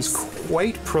Avory, who's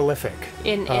quite prolific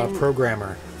In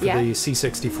programmer for yeah. the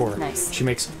C64. Nice. She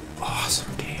makes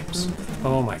awesome games.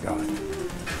 Oh my god.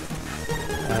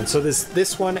 And so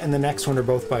this one and the next one are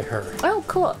both by her. Oh,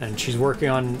 cool. And she's working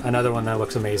on another one that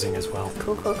looks amazing as well.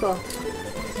 Cool, cool, cool.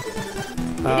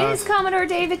 It is Commodore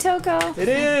Day, Vitoko. It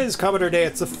is Commodore Day.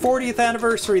 It's the 40th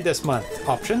anniversary this month.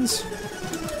 Options.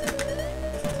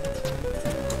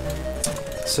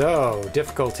 So,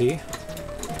 difficulty.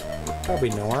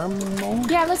 Probably normal.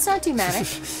 Yeah, let's not do manic.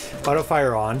 Auto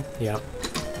fire on. Yeah.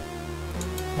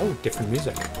 Oh, different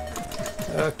music.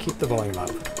 Keep the volume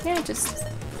up. Yeah, just...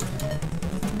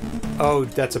 Oh,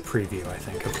 that's a preview, I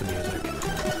think, of the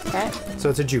music. Okay. So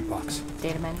it's a jukebox.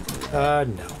 Data menu.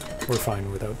 No. We're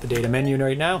fine without the data menu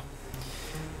right now.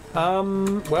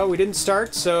 Well, we didn't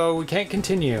start, so we can't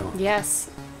continue. Yes.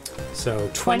 So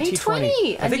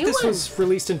 2020. I think this was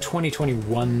released in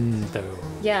 2021, though.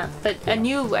 Yeah, but a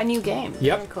new game.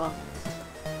 Yep. Very cool.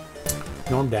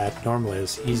 Norm Dad, Norm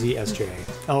Liz, Easy SJ.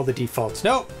 All the defaults.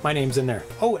 No, my name's in there.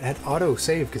 Oh, it had auto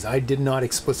save because I did not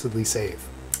explicitly save.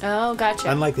 Oh,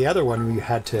 gotcha. Unlike the other one, where you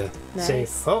had to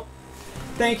save. Oh,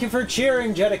 thank you for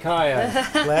cheering, Jedediah.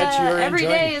 Glad you're Every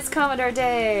enjoying. day is Commodore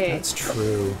Day. That's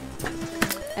true.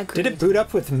 Agreed. Did it boot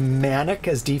up with Manic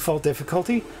as default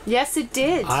difficulty? Yes, it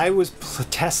did. I was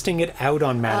testing it out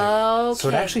on Manic. Okay. So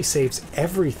it actually saves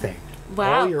everything.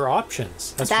 Wow. All your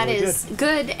options. That's That really is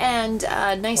good and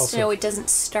nice Also- to know it doesn't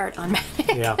start on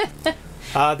Manic. Yeah.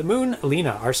 The moon,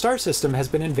 Lena. Our star system has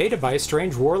been invaded by a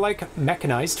strange warlike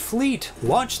mechanized fleet.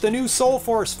 Launch the new Soul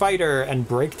Force fighter and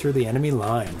break through the enemy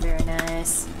line. Very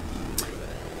nice.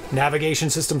 Navigation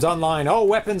systems online. All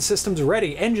weapons systems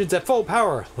ready. Engines at full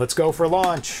power. Let's go for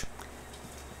launch.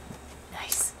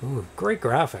 Nice. Ooh, great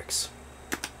graphics.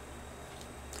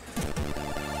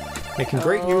 Making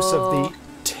great use of the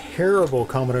terrible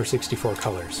Commodore 64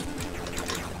 colors.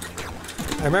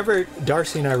 I remember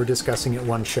Darcy and I were discussing at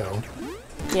one show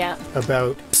Yeah.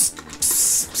 about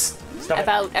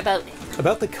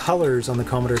about the colors on the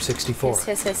Commodore 64.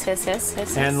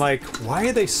 Hiss. And like, why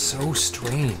are they so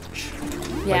strange?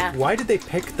 Yeah. Like, why did they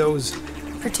pick those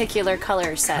Particular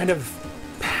color set. kind of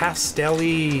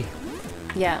pastel-y?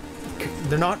 Yeah.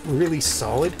 They're not really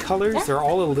solid colors. Yeah. They're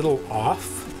all a little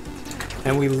off.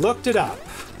 And we looked it up.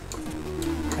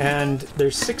 And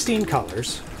there's 16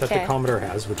 colors that the Okay. Commodore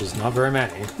has, which is not very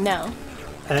many. No.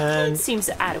 And It seems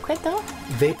adequate though.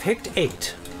 they picked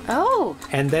 8. Oh.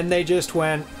 And then they just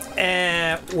went,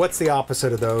 what's the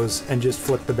opposite of those? And just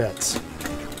flipped the bits.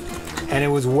 And it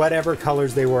was whatever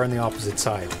colors they were on the opposite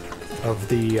side of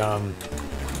the, don't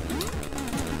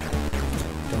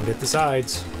hit the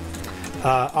sides,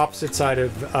 opposite side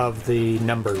of the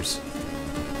numbers.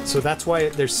 So that's why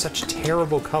there's such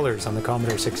terrible colors on the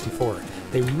Commodore 64.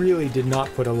 They really did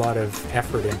not put a lot of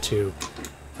effort into,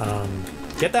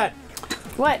 get that,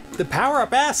 What? the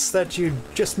power-up S that you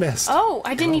just missed. Oh,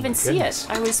 I didn't even my see goodness.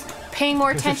 it. I was paying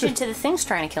more attention to the things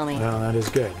trying to kill me. Well, that is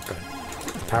good, but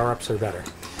power-ups are better.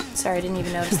 Sorry, I didn't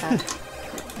even notice that.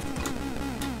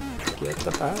 Get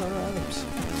the power-ups.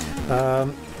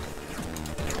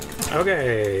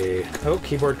 Okay. Oh,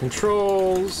 keyboard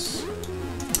controls.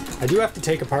 I do have to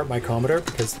take apart my Commodore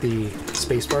because the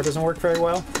spacebar doesn't work very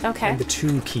well. Okay. And the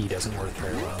 2 key doesn't work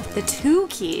very well. The 2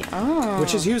 key. Oh.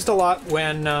 Which is used a lot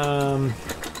when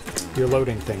you're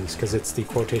loading things because it's the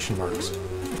quotation marks.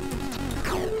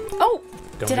 Oh!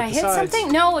 Don't Did I hit sides.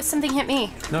 something? No, something hit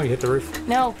me. No, you hit the roof.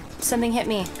 No, something hit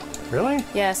me. Really?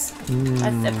 Yes.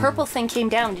 A purple thing came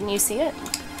down. Didn't you see it?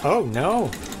 Oh,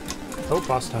 no. Oh,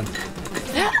 boss time.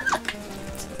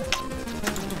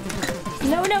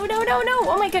 No, no, no, no, no.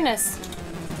 Oh my goodness.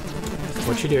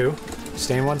 What you do,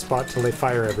 stay in one spot till they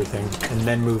fire everything, and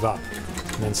then move up.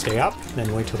 And then stay up, and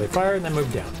then wait till they fire, and then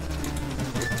move down.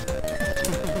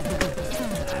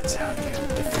 That's how you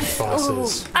defeat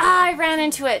bosses. Ooh. Ah, I ran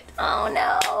into it. Oh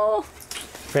no.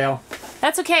 Fail.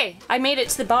 That's okay. I made it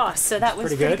to the boss, so that was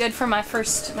pretty good. good for my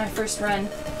first run.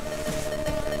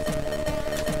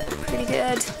 Pretty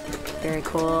good. Very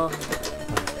cool.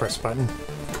 Press button.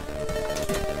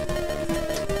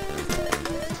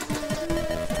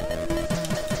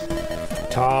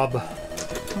 Tab.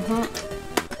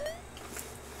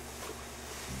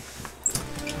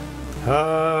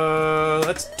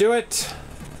 Let's do it.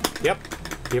 Yep.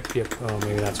 Oh,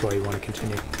 maybe that's why you want to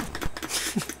continue.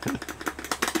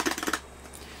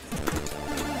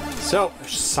 So,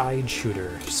 side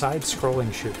shooter,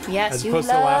 side-scrolling shooter. Yes, as you opposed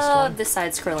to the last one. love the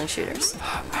side-scrolling shooters.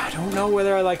 I don't know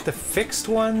whether I like the fixed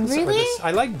ones. Really? Or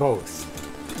I like both.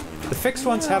 The fixed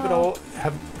ones have it all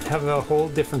have a whole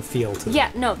different feel to them.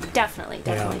 Yeah, no, definitely.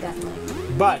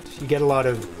 But you get a lot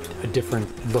of a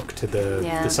different look to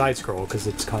the side scroll because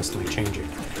it's constantly changing.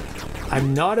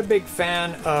 I'm not a big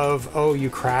fan of you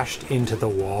crashed into the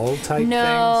wall type things.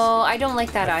 No, I don't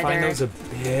like that either. I find those a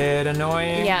bit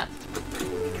annoying. Yeah.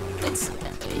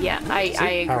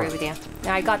 I agree with you.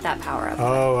 I got that power up.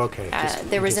 Oh, okay.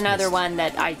 There was another one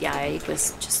that I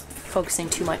was just focusing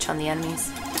too much on the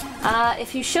enemies.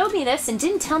 If you showed me this and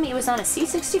didn't tell me it was on a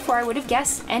C64, I would have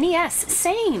guessed NES.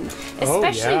 Same.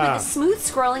 Especially with the smooth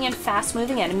scrolling and fast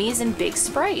moving enemies and big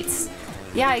sprites.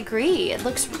 Yeah, I agree. It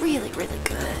looks really, really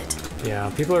good.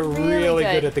 Yeah, people are really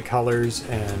good at the colors,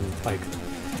 and like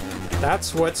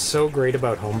that's what's so great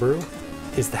about Homebrew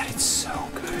is that it's so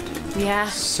good. Yeah.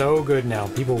 So good now.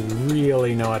 People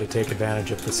really know how to take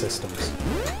advantage of the systems.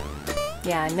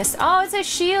 Yeah, I missed. Oh, it's a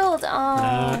shield. Oh.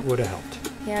 That would have helped.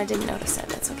 Yeah, I didn't notice it.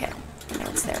 That's okay. I know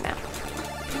it's there now.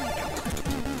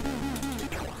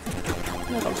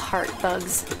 Little heart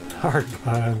bugs. Heart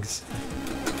bugs.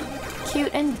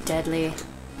 Cute and deadly.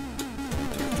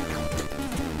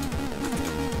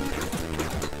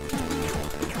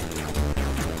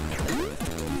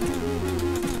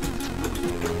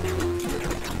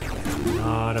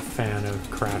 Not a fan of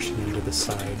crashing into the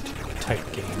side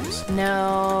type games.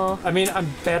 No. I mean, I'm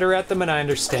better at them and I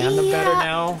understand them better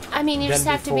now. I mean, you just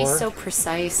have to be before. so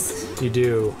precise. You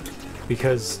do.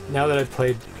 Because now that I've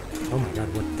played... Oh my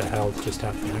god, what the hell just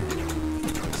happened there?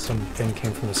 Something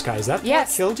came from the sky. Is that what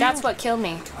killed you? That's what killed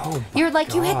me. Oh my You're like,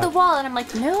 god. you hit the wall, and I'm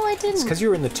like, no, I didn't. It's because you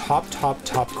were in the top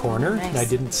corner, Nice. and I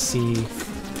didn't see...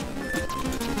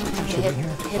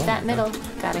 Hit that middle.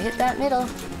 Gotta hit that middle.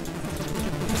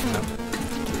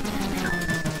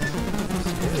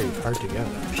 It's very hard to get,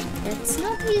 actually. It's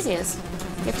not the easiest.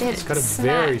 You have to hit It's got a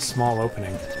smack. very small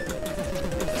opening.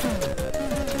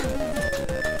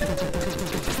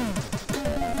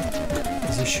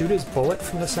 Does he shoot his bullet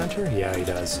from the center? Yeah, he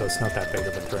does, so it's not that big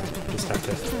of a threat. You just have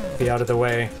to be out of the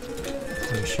way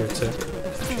when he shoots it.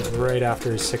 Which is right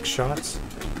after his 6 shots.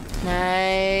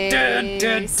 Nice.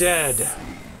 Dead.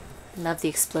 Love the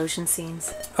explosion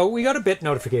scenes. Oh, we got a bit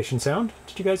notification sound.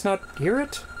 Did you guys not hear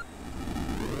it?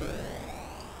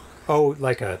 Oh,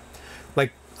 like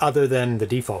other than the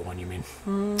default one, you mean?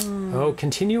 Oh,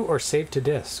 continue or save to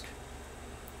disk.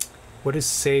 What is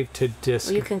save to disk?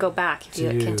 Well, you can go back if you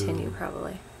hit continue,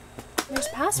 probably. There's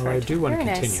password. Well, I do want to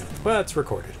Very continue. nice. Well, it's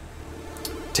recorded.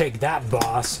 Take that,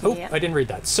 boss. Oh, Yep. I didn't read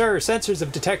that. Sir, sensors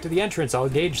have detected the entrance. I'll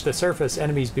gauge the surface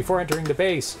enemies before entering the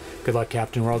base. Good luck,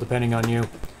 Captain. We're all depending on you.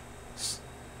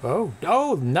 Oh,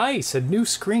 nice. A new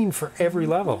screen for every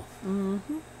level.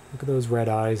 Mm-hmm. Look at those red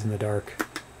eyes in the dark.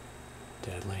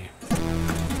 Deadly.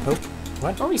 Oh,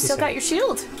 what? Oh, you still got your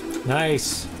shield.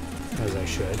 Nice. As I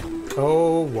should.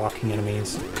 Oh, walking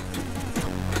enemies.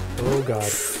 Oh,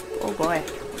 God. Oh, boy.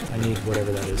 I need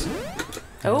whatever that is.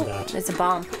 Oh, it's a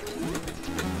bomb.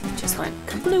 Just went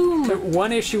kabloom.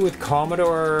 One issue with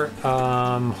Commodore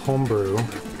Homebrew,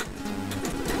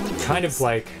 kind of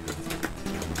like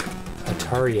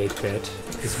Atari 8-bit,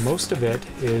 is most of it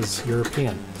is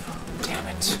European. Damn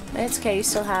it. It's okay, you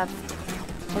still have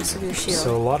most of your shield.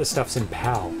 So a lot of stuff's in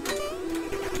PAL.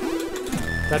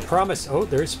 That promise... Oh,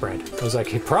 there's spread. I was like,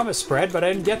 he promised spread, but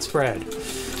I didn't get spread.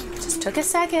 Just took a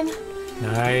second.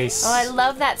 Nice. Oh, I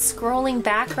love that scrolling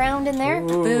background in there.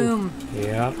 Ooh. Boom.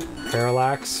 Yep.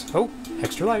 Parallax. Oh,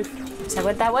 extra life. Is that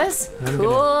what that was? I'm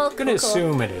cool. gonna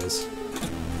assume it is.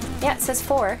 Yeah, it says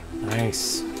 4.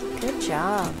 Nice. Good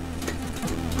job.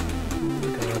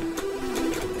 Good.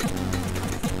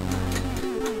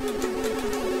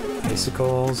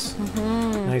 Icicles.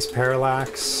 Nice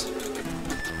parallax.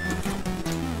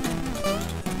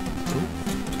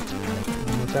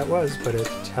 That was, but it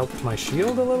helped my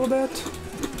shield a little bit.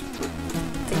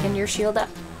 Taking your shield up.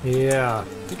 Yeah, I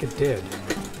think it did.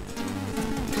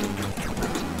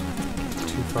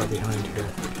 Too far behind here.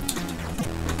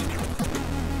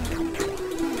 I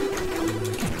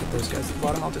can't get those guys at the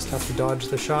bottom. I'll just have to dodge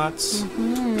the shots.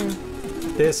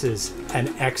 This is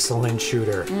an excellent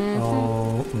shooter.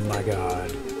 Oh my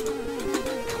god.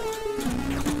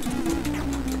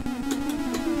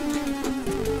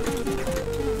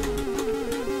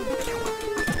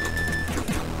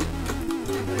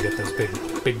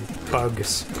 Big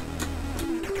bugs.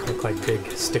 Look like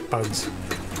big stick bugs.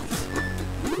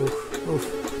 Oof, oof.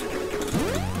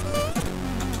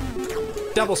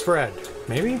 Double spread,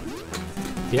 maybe?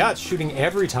 Yeah, it's shooting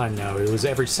every time now. It was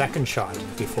every second shot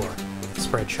before.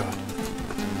 Spread shot.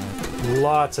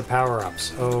 Lots of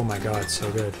power-ups. Oh my god, so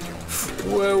good.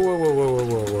 Whoa, whoa, whoa, whoa,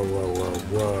 whoa, whoa, whoa, whoa,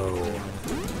 whoa.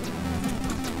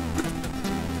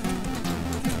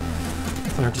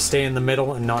 I have to stay in the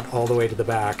middle and not all the way to the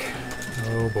back.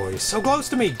 Oh boy, so close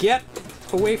to me! Get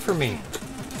away from me!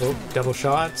 Oh, double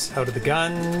shots, out of the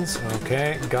guns.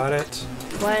 Okay, got it.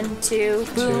 1, 2,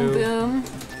 boom, boom.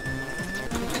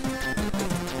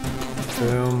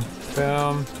 Boom,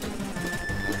 boom.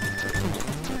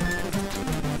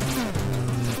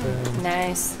 Boom.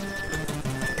 Nice.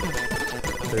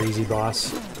 They're easy,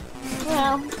 boss.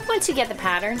 Well, once you get the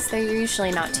patterns, they're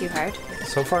usually not too hard.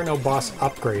 So far, no boss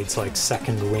upgrades like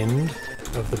second wind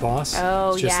of the boss.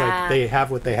 Oh, it's just yeah. like they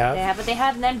have what they have. They have what they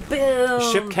have, and then boom!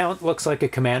 The ship count looks like a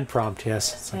command prompt,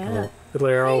 yes. It's like a little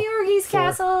arrow. Hey, Yorgi's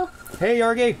castle! Hey,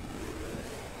 Yorgi!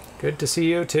 Good to see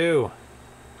you, too.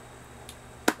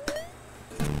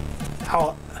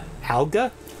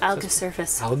 Alga? Alga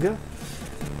surface. Alga?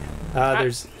 I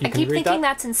can keep read thinking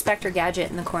that's Inspector Gadget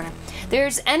in the corner.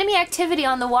 There's enemy activity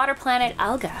on the water planet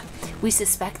Alga. We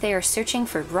suspect they are searching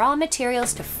for raw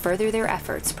materials to further their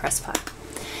efforts. Press 5.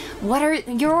 What are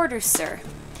your orders, sir?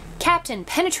 Captain,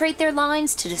 penetrate their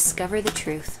lines to discover the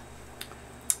truth.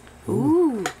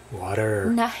 Ooh.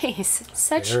 Water. Nice.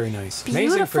 Such very nice. Beautiful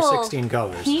Amazing for 16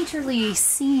 colors. painterly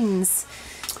scenes.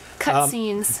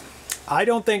 Cutscenes. I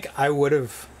don't think I would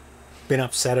have been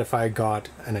upset if I got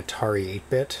an Atari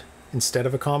 8-bit instead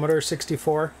of a Commodore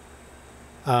 64.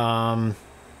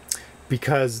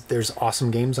 Because there's awesome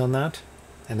games on that,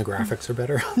 and the graphics are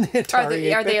better on the Atari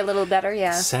 8-bit. Are they a little better?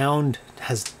 Yeah. Sound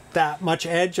has that much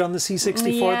edge on the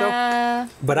C64 Yeah,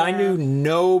 though. But I knew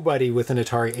nobody with an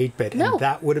Atari 8-bit, No. and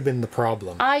that would have been the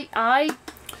problem.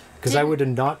 Because I would have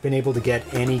not been able to get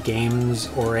any games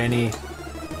or any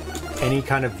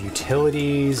kind of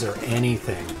utilities or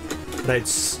anything. But I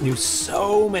knew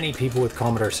so many people with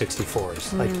Commodore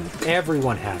 64s. Like,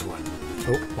 everyone had one.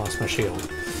 Oh, lost my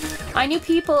shield. I knew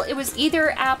people, it was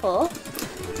either Apple.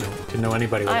 No, didn't know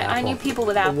anybody with Apple. I knew people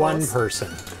with Apples. One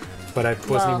person. But I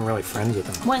wasn't even really friends with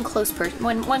them. One close friend,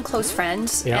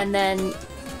 Yeah. and then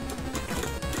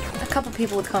a couple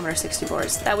people with Commodore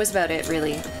 64s. That was about it,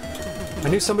 really. I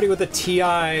knew somebody with a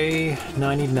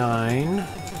TI-99,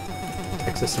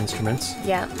 Texas Instruments.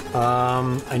 Yeah.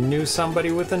 I knew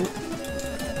somebody with an...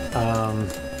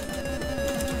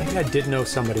 maybe I did know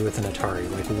somebody with an Atari,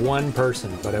 like one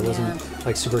person, but I wasn't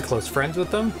like super close friends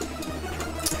with them.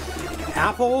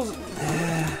 Apples...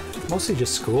 mostly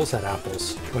just schools had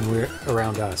apples when we were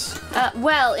around us.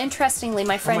 Well, interestingly,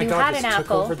 my friend who had an took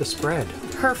Apple, over the spread.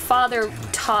 her father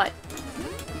taught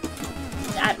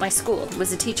at my school,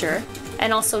 was a teacher,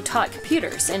 and also taught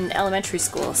computers in elementary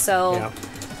school. So,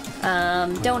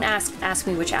 don't ask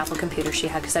me which Apple computer she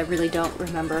had because I really don't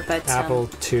remember. But Apple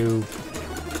II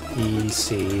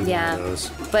EC, yeah, one of those.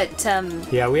 But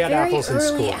yeah, we had apples in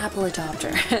school. Very early Apple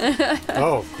adopter.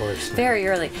 Oh, of course. Very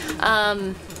early.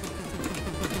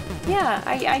 Yeah,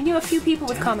 I knew a few people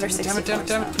with Commodore 64.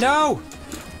 Damn it. No!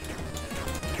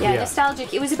 Yeah,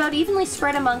 nostalgic. It was about evenly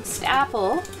spread amongst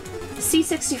Apple,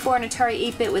 C64, and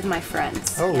Atari 8-bit with my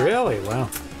friends. Oh, really?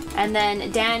 Wow. And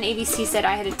then Dan ABC said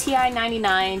I had a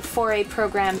TI-99 4A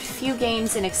programmed few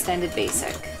games in Extended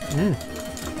Basic.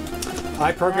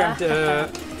 I programmed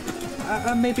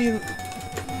maybe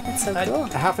That's so cool.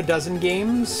 half a dozen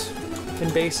games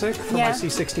in BASIC for my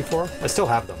C64. I still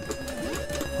have them.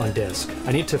 on disk.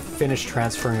 I need to finish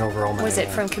transferring over all my... Was it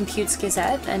from Compute's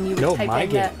Gazette, and you would No, type my in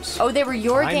games. Oh, they were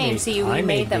your games, so you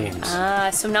made them. Games. Ah,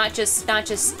 so not just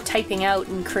typing out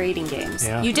and creating games.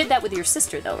 Yeah. You did that with your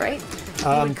sister, though, right?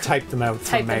 Type them out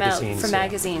from magazines.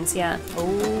 Magazines, yeah.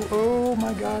 Oh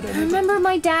my god. I remember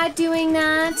my dad doing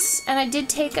that, and I did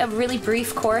take a really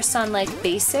brief course on like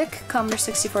Basic, Commodore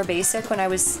 64 Basic, when I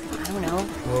was, I don't know,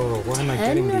 Oh, why am I 10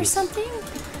 getting or these? something?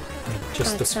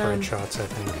 Just the But, spread shots, I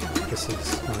think. This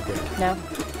is not good. No.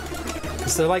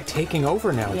 Because they're like taking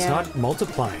over now. It's Yeah. not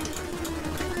multiplying.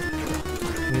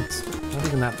 It's not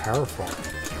even that powerful.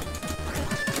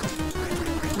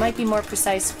 Might be more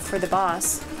precise for the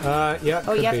boss. Yeah.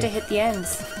 Oh, you have to hit the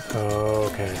ends. Oh,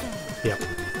 okay. Yep.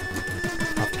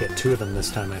 I'll have to get 2 of them this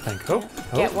time, I think. Oh.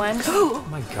 Get one. Oh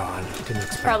my god. Didn't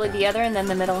expect Probably that. the other, and then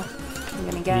the middle. I'm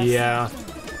gonna guess. Yeah.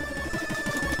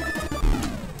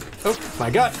 Oh my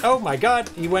god. Oh my god.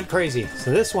 You went crazy.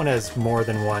 So this one has more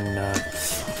than one.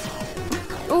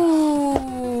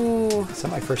 Ooh. Is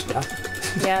that my first death?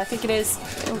 Yeah, I think it is.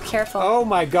 Oh, careful. Oh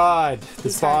my god. This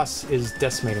He's hurt. boss is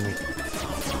decimating me.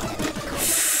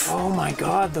 Oh my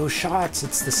god, those shots.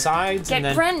 It's the sides and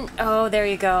then... Run! Oh, there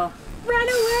you go. Run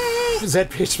away!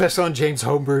 ZeroPage Special on James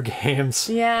Homebrew games.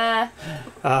 Yeah.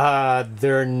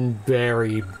 They're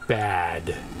very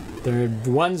bad.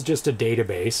 One's just a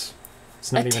database.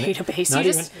 It's not even Database. Not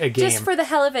You even a game. just for the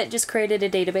hell of it, just created a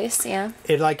database. Yeah.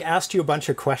 It like asked you a bunch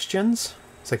of questions.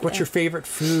 It's like, what's your favorite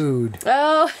food?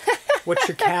 Oh. What's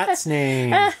your cat's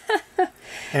name?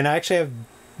 And I actually have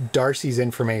Darcy's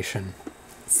information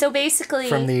So basically,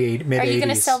 from the mid-80s. Are you going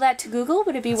to sell that to Google?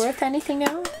 Would it be worth anything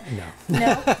now? No.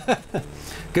 No.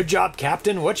 Good job,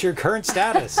 Captain. What's your current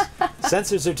status?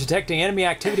 Sensors are detecting enemy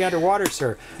activity underwater,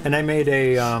 sir. And I made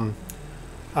a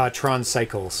Tron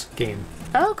Cycles game.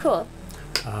 Oh, cool.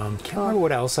 Can't remember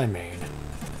what else I made.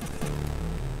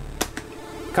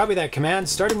 Copy that command.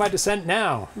 Starting my descent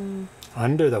now.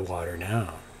 Under the water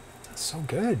now. That's so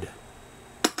good.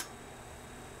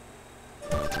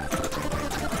 I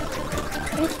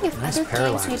think of Nice other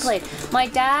parallax. games we played. My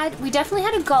dad, we definitely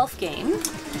had a golf game.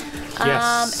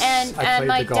 Yes, I and played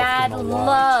my the golf dad game a lot,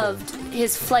 loved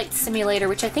his flight simulator,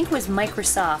 which I think was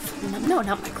Microsoft. No,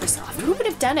 not Microsoft. Who would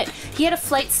have done it? He had a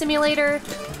flight simulator,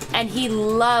 and he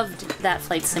loved that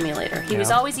flight simulator. He was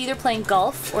Yeah. always either playing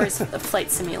golf or his a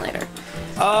flight simulator.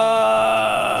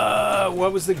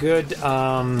 What was the good,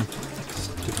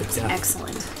 stupid death.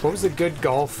 Excellent. What was the good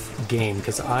golf game?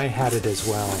 Because I had it as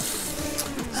well.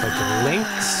 It's like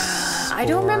Lynx. I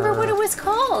don't remember what it was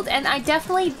called, and I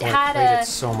definitely I played it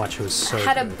so much. It was so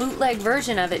had a good. bootleg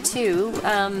version of it too.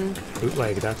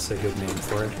 Bootleg, that's a good name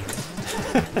for it.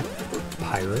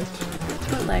 Pirate?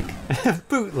 Bootleg.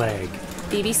 Bootleg.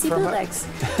 BBC From bootlegs.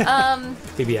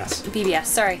 BBS. BBS,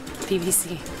 sorry.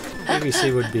 BBC.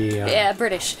 BBC would be Yeah,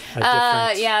 British. a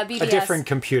different, Yeah, BBS. a different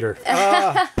computer.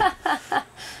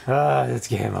 It's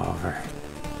game over.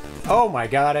 Oh my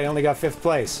god, I only got 5th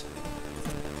place.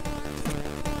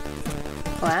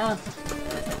 Wow.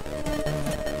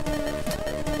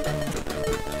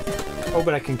 Oh,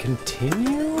 but I can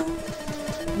continue?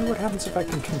 I wonder what happens if I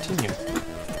can continue.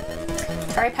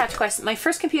 Sorry, Patch Quest. My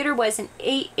first computer was an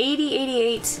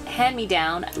 8088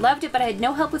 hand-me-down. Loved it, but I had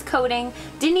no help with coding.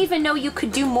 Didn't even know you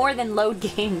could do more than load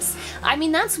games. I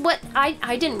mean, that's what... I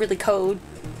didn't really code.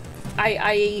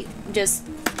 I just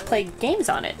played games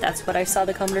on it. That's what I saw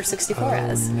the Commodore 64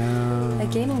 as. No. A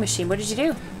gaming machine. What did you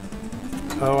do?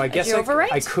 Oh, I guess you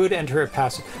overwrite? I could enter a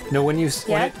password. No, when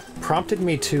Yeah. it prompted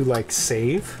me to like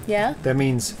save, Yeah? that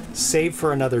means save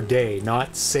for another day,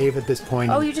 not save at this point.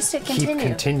 Oh, and you just hit keep continue.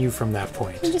 continue from that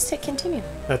point. You just hit continue.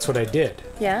 That's what I did.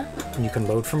 Yeah? And you can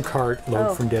load from cart, load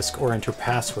Oh. from disk, or enter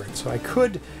password. So I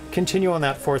could continue on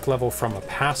that 4th level from a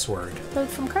password. Load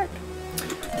from cart.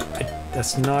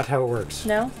 That's not how it works.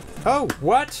 No? Oh,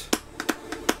 what?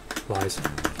 Lies.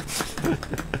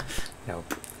 No.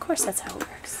 Of course that's how it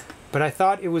works. But I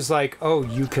thought it was like, oh,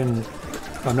 you can...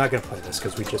 I'm not going to play this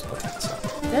because we just played it, so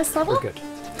This level? we're good.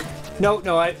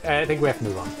 No, I think we have to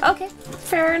move on. Okay.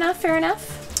 Fair enough, fair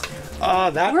enough.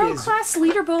 That World is... Class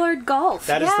Leaderboard Golf.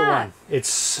 That yeah. is the one. It's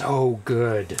so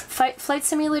good. Flight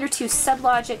Simulator 2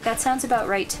 Sublogic. That sounds about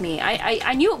right to me.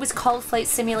 I knew it was called Flight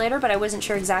Simulator, but I wasn't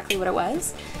sure exactly what it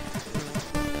was.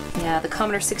 Yeah, the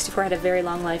Commodore 64 had a very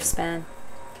long lifespan.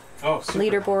 Oh, super.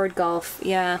 Leaderboard Golf.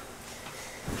 Yeah.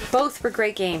 Both were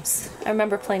great games. I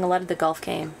remember playing a lot of the golf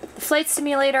game. The Flight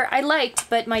Simulator I liked,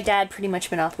 but my dad pretty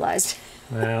much monopolized.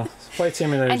 Well, flight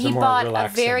simulators And he are more bought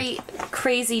relaxing. a very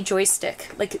crazy joystick,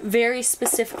 like very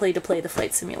specifically to play the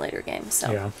Flight Simulator game.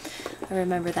 So Yeah. I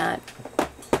remember that.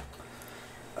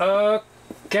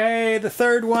 Okay, the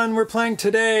third one we're playing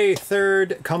today,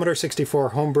 third Commodore 64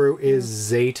 homebrew, is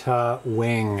Zeta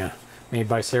Wing, made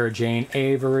by Sarah Jane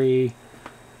Avory,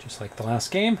 just like the last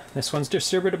game. This one's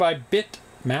distributed by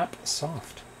Bitmap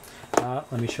Soft. Let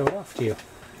me show it off to you.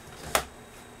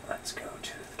 Let's go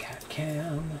to the cat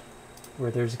cam,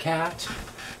 where there's a cat.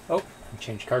 Oh, and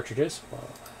change cartridges while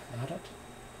I'm at it.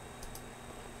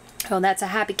 Oh, that's a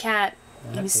happy cat.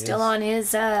 That He's still on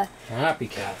his, happy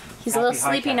cat. He's Happy a little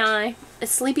sleepy cat. a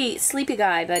sleepy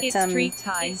guy, but, It's treat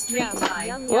time.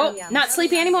 whoa, not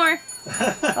sleepy anymore.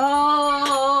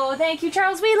 Oh, thank you,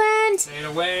 Charles Wieland. Zeta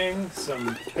Wing,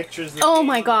 some pictures. Of Oh me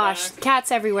my on the gosh, back.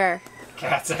 cats everywhere.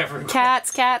 Cats everywhere.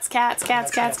 Cats. Cats.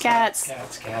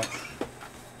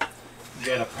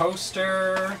 Get a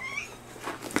poster.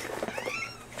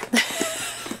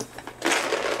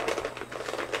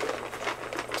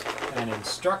 An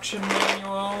instruction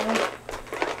manual.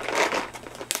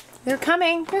 They're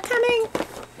coming.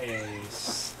 A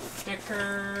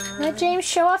sticker. Let James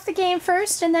show off the game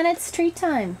first, and then it's treat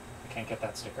time. Can't get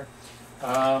that sticker.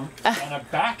 And a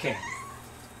backing.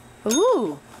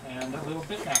 Ooh. And a little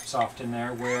bitmap soft in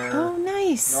there where Oh,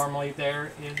 nice. normally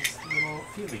there is little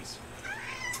feelies.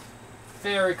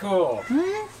 Very cool.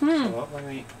 Mm-hmm. So let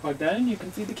me plug that in. You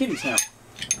can feed the kitties now.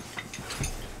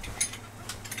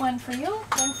 One for you,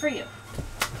 one for you.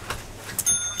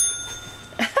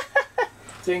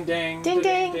 Ding ding. Ding,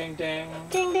 ding. Ding ding.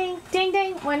 Ding, ding, ding,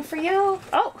 ding. One for you.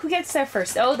 Oh, who gets there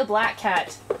first? Oh, the black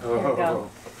cat. There we go.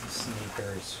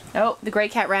 Sneakers. Oh, the gray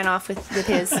cat ran off with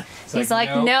his. He's like,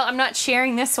 nope. no, I'm not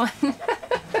sharing this one.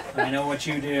 I know what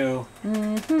you do.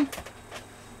 Mm-hmm.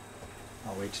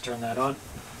 I'll wait to turn that on.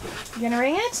 You gonna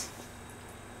ring it?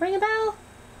 Ring a bell.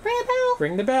 Ring a bell.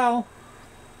 Ring the bell.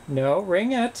 No,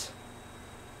 ring it.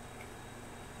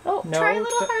 Oh, No, try a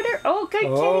little harder. Oh, good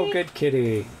kitty. Oh, good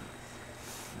kitty.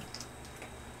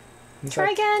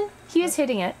 Try again. He is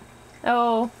hitting it.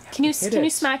 Oh, can you Hit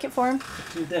it. smack it for him?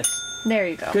 Do this. There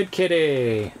you go. Good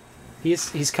kitty.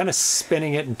 He's kind of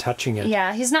spinning it and touching it.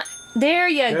 Yeah, he's not. There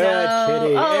you Good go.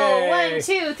 kitty. Oh, Hey. 1,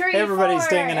 2, 3, Everybody's 4.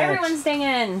 dinging it. Everyone's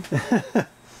dinging.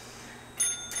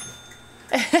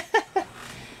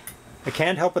 I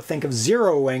can't help but think of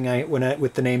Zero Wing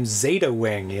with the name Zeta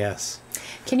Wing. Yes.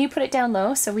 Can you put it down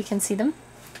low so we can see them?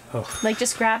 Oh. Like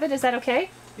just grab it. Is that okay?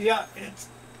 Yeah, it's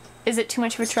Is it too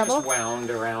much of a trouble? just wound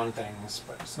around things,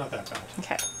 but it's not that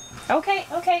bad. Okay.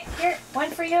 Okay. Here, one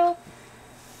for you.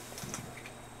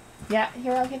 Yeah,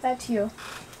 here, I'll give that to you.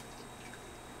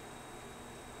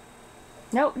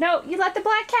 No, you let the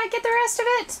black cat get the rest of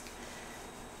it.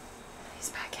 He's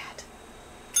a bad cat.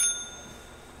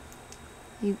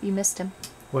 You missed him.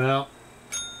 Well,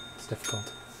 it's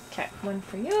difficult. Okay, one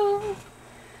for you.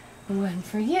 One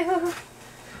for you.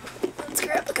 Let's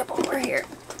grab a couple more here.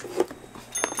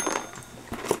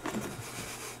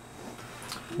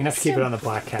 You're gonna have to keep it on the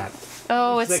black cat.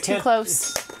 Oh, I it's too can't-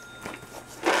 close.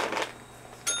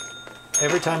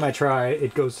 Every time I try,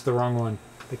 it goes to the wrong one.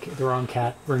 The wrong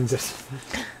cat brings it.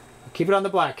 Keep it on the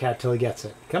black cat till he gets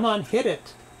it. Come on, hit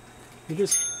it. You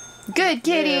just... Good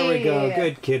kitty. There we go.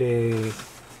 Good kitty.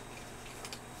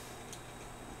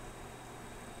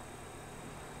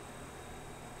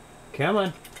 Come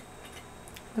on.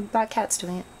 The black cat's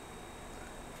doing it.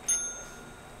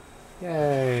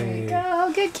 There Yay. you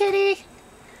go. Good kitty.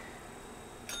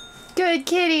 Good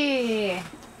kitty.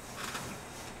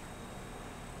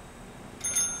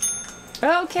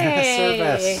 Okay.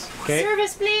 Service. Okay.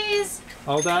 Service, please.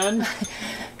 All done?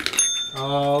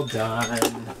 All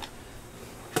done.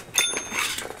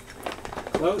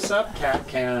 Close up cat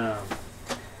cam.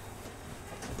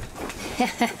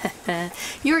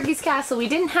 Yorgie's Castle. We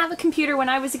didn't have a computer when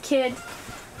I was a kid.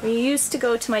 We used to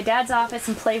go to my dad's office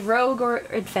and play Rogue or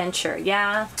Adventure.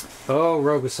 Yeah. Oh,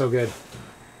 Rogue was so good.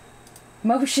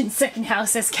 Motion Second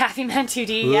House as Kathy Man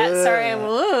 2D. Yeah, sorry.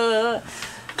 Whoa.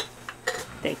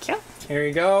 Thank you. Here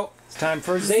you go. It's time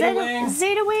for Zeta Wing.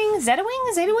 Zeta Wing. Zeta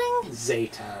Wing. Zeta Wing.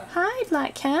 Zeta. Hi,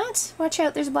 black cat. Watch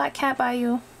out, there's a black cat by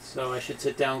you. So I should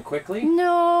sit down quickly?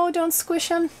 No, don't squish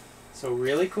him. So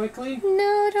really quickly?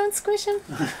 No, don't squish him.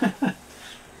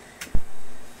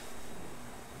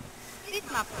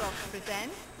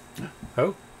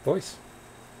 Oh, voice.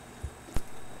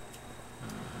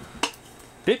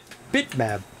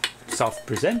 Bitmap Soft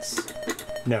presents.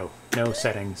 No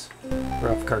settings.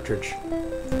 Rough cartridge.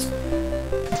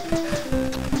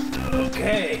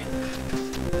 Okay.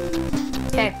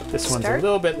 Okay. This one's a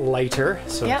little bit lighter.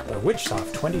 So Yep.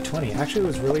 Witchsoft 2020 actually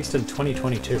was released in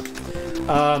 2022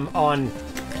 on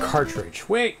cartridge.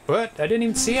 Wait, what? I didn't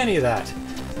even see any of that.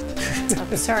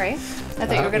 Oh, sorry. I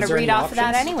thought you were going is to there read any off of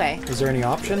that options? anyway. Is there any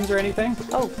options or anything?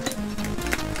 Oh.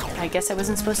 I guess I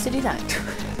wasn't supposed to do that.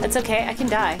 That's okay, I can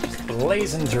die.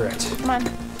 Blazing through it. Come on,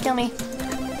 kill me.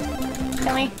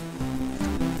 Kill me.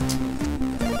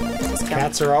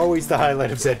 Cats are always the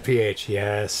highlight of ZPH.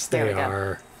 Yes, they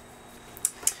are.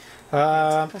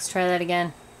 Let's try that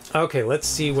again. Okay, let's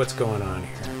see what's going on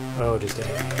here. Oh, just A.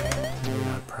 You're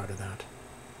not proud of that.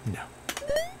 No.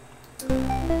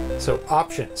 So,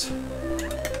 options.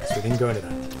 So we didn't go into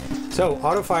that. So,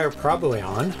 autofire probably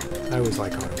on. I always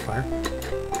like autofire.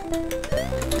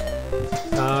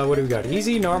 What do we got?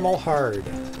 Easy, normal, hard.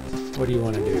 What do you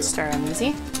want to do? Start on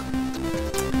easy.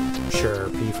 Sure,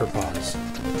 P for pause.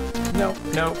 No,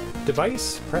 no.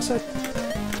 Device, press it.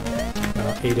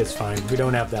 No, 8 is fine. We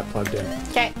don't have that plugged in.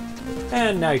 Okay.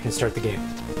 And now you can start the game.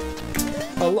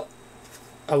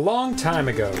 A long time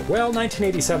ago, well,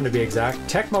 1987 to be exact,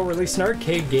 Tecmo released an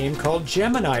arcade game called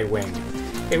Gemini Wing.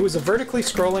 It was a vertically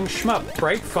scrolling shmup,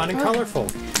 bright, fun, and colorful.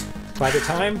 By the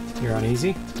time, you're on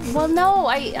easy? Well, no,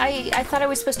 I thought I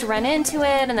was supposed to run into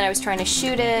it, and then I was trying to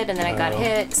shoot it, and then I got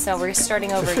hit, so we're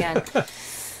starting over again.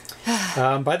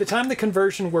 By the time the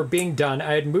conversion were being done,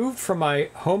 I had moved from my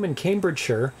home in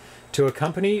Cambridgeshire to a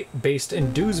company based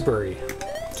in Dewsbury.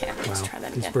 Okay, let's try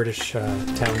that again. These British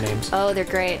town names. Oh, they're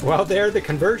great. While there, the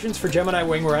conversions for Gemini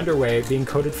Wing were underway, being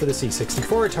coded for the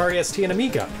C64, Atari ST, and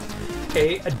Amiga.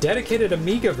 A dedicated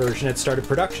Amiga version had started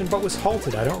production, but was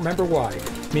halted. I don't remember why.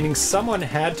 Meaning someone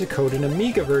had to code an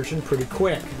Amiga version pretty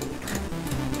quick.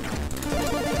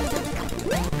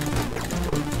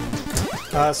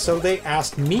 So they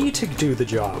asked me to do the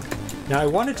job. Now, I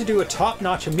wanted to do a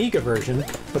top-notch Amiga version,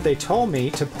 but they told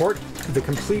me to port the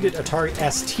completed Atari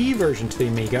ST version to the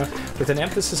Amiga with an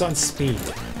emphasis on speed.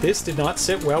 This did not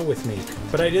sit well with me,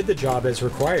 but I did the job as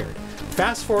required.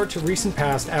 Fast forward to recent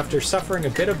past, after suffering a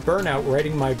bit of burnout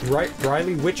writing my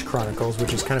Briley Witch Chronicles,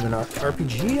 which is kind of an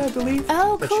RPG, I believe,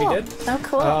 cool. that she did. Oh,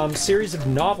 cool. Series of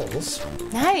novels.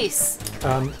 Nice.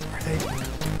 Are they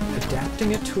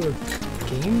adapting it to a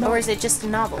game? Or is it just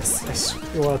novels?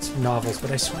 Well, it's novels,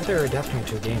 but I swear they're adapting it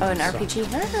to a game. Oh, an RPG?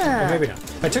 Ah. Or maybe not.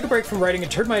 I took a break from writing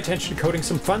and turned my attention to coding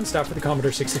some fun stuff for the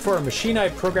Commodore 64, a machine I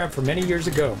had programmed for many years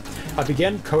ago. I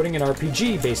began coding an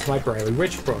RPG based on my Briley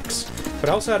Witch books, but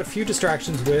I also had a few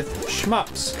distractions with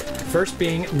shmups. First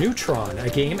being Neutron, a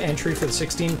game entry for the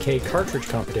 16K cartridge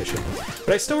competition.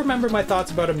 But I still remember my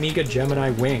thoughts about Amiga Gemini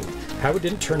Wing, how it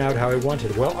didn't turn out how I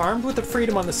wanted. Well, armed with the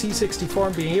freedom on the C64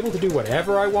 and being able to do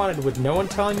whatever I wanted with no one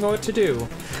telling me what to do,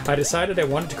 I decided I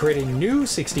wanted to create a new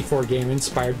 64 game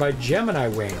inspired by Gemini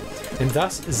Wing, and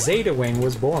thus Zeta Wing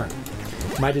was born.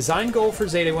 My design goal for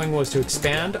Zeta Wing was to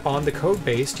expand on the code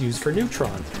base used for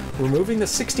Neutron, removing the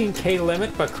 16K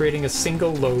limit but creating a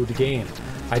single load game.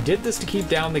 I did this to keep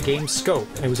down the game's scope,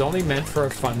 and it was only meant for a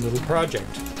fun little project.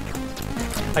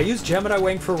 I used Gemini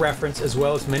Wing for reference as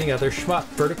well as many other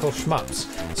vertical shmups,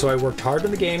 so I worked hard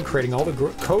on the game, creating all the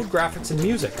code, graphics, and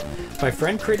music. My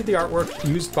friend created the artwork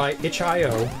used by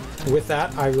itch.io. With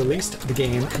that, I released the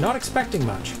game, not expecting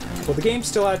much. Well, the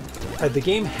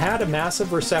game had a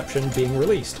massive reception being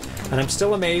released, and I'm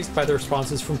still amazed by the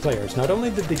responses from players. Not only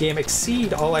did the game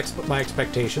exceed all my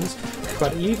expectations,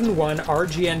 but even won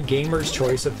RGN Gamer's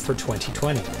Choice for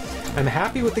 2020. I'm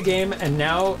happy with the game, and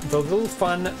now the little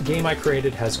fun game I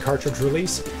created has cartridge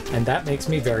release, and that makes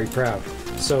me very proud.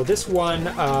 So this won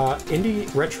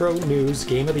Indie Retro News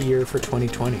Game of the Year for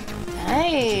 2020.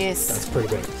 Nice. That's pretty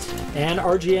good. And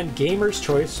RGN Gamer's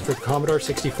Choice for Commodore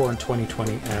 64 in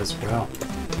 2020 as well.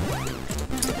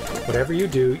 Whatever you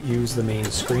do, use the main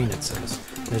screen, it says.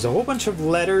 There's a whole bunch of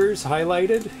letters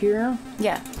highlighted here.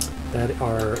 Yeah. That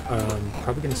are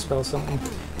probably going to spell something.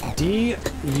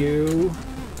 D-U-R-U-L.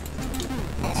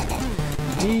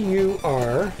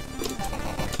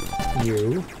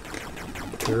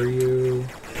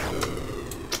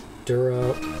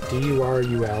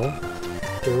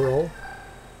 Dural.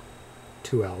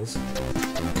 2 L's.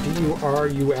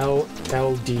 D-U-R-U-L-L-D-R.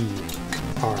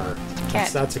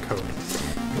 That's a code.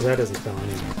 That doesn't spell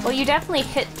anything. Well, you definitely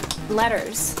hit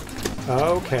letters.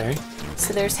 Okay.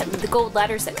 So there's the gold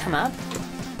letters that come up.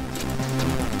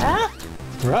 Ah!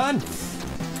 Run!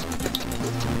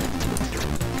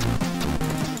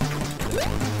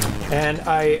 And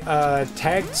I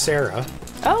tagged Sarah.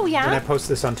 Oh, yeah? And I posted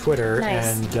this on Twitter,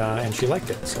 nice. and she liked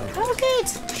it. So. Oh, good.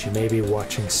 She may be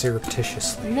watching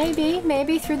surreptitiously.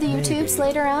 Maybe through the YouTubes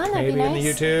later on. That'd be nice. Maybe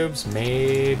in the YouTubes,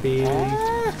 maybe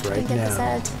right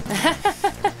now.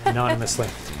 Anonymously.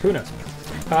 Who knows?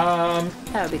 That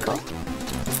would be cool.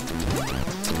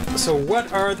 So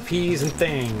what are the P's and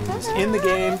things? In the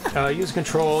game, use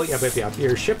control. Yep.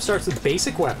 Your ship starts with a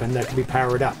basic weapon that can be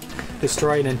powered up.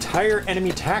 Destroy an entire enemy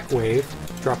attack wave.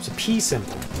 Drops a P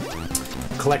symbol.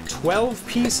 Collect 12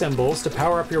 P symbols to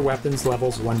power up your weapons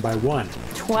levels 1 by 1.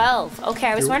 12. Okay,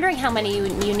 I was wondering how many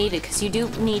you needed, because you do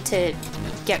need to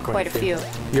get quite a few.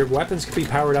 Your weapons can be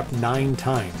powered up 9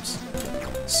 times.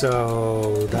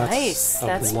 So that's nice.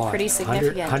 That's lot. Pretty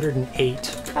significant. 108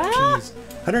 Ps.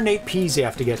 108 Ps you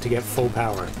have to get full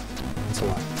power. That's a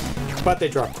lot. But they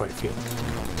drop quite a few.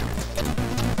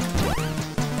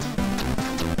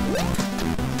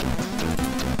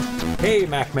 Hey,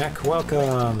 Mac,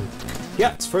 welcome.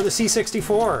 Yeah, it's for the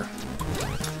C64.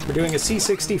 We're doing a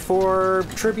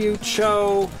C64 tribute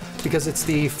show because it's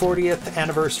the 40th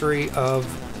anniversary of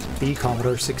the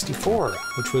Commodore 64,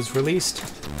 which was released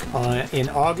in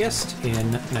August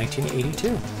in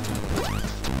 1982.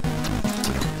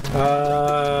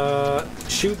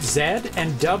 Shoot Z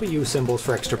and W symbols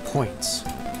for extra points.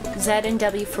 Z and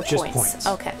W for just points.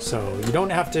 Okay. So you don't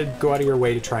have to go out of your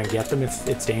way to try and get them if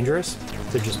it's dangerous.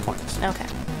 They're just points. Okay.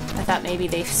 I thought maybe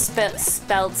they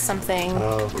spelled something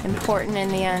important in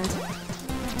the end.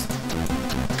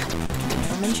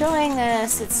 I'm enjoying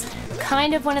this. It's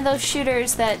kind of one of those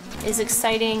shooters that is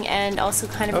exciting and also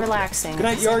kind of relaxing. Good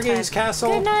night, Yorgi's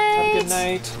Castle. Good night. Have a good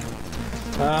night.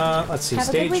 Let's see. Have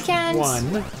stage a good weekend.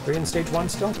 1. Are you in stage 1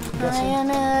 still? I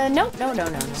am. No.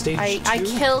 Stage 2. I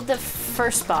killed the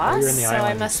first boss, you're in the so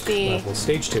I must be. Level.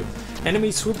 Stage 2.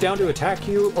 Enemies swoop down to attack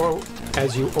you, or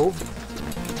as you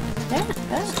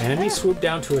Enemies swoop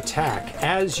down to attack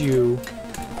as you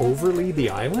overlay the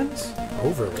islands.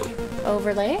 Overlay.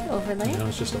 No,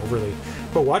 it's just overlay.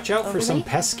 But watch out for some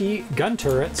pesky gun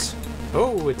turrets.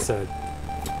 Oh, it's a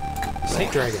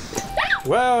snake dragon.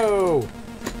 Whoa!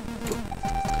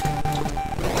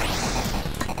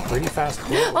 Pretty fast.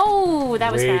 Oh,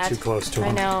 that was bad. Way too close to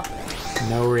him. I know.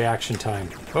 No reaction time.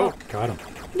 Oh, got him.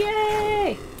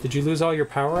 Yay! Did you lose all your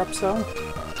power-ups, though?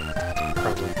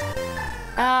 Probably.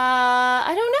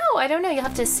 I don't know. You'll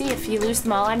have to see if you lose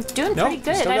them all. I'm doing pretty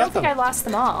good. I don't think I lost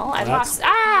them all. I lost.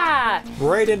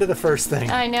 Right into the first thing.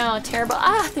 I know. Terrible.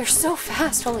 They're so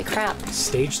fast. Holy crap.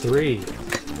 Stage 3.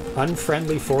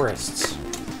 Unfriendly forests.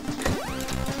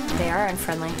 They are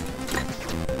unfriendly.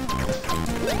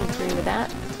 I agree with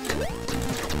that.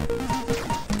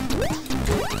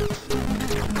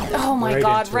 Oh my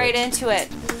god, right into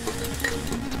it.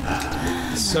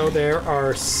 So there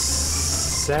are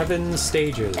 7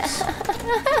 stages.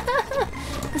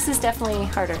 This is definitely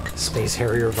harder. Space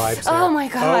Harrier vibes there. Oh my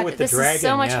god, with the this dragon, is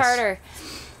so much harder.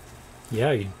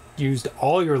 Yeah, you used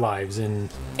all your lives in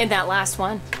that last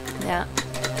one. Yeah.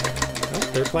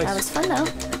 Third place. That was fun though.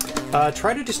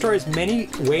 Try to destroy as many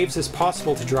waves as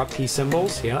possible to drop P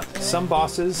symbols. Yeah. Some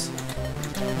bosses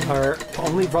are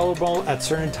only vulnerable at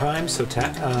certain times, so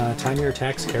time your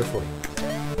attacks carefully.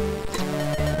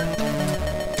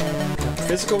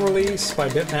 Physical release by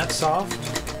Bitmap Soft.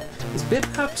 Is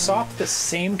Bitmap Soft the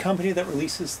same company that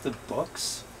releases the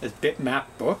books as Bitmap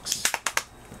Books?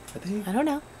 Are they? I don't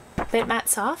know. Bitmap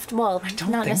Soft? Well, I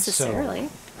don't not think necessarily.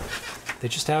 So. They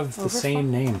just have the same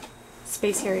name.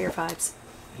 Space Harrier vibes.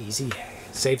 Easy.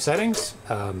 Save settings?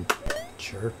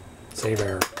 Sure. Save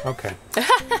error. Okay.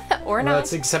 Or not.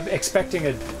 That's expecting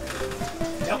a...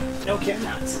 No, Kim.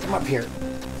 Come up here.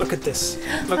 Look at this.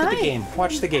 Look at the game.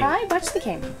 Watch the game. Hi, watch the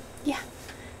game. Yeah.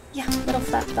 Yeah, little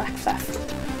flat black fluff.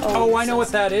 Oh, I know what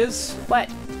that is. What?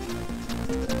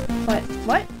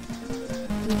 What?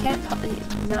 You can't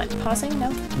not pausing? No?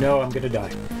 No, I'm gonna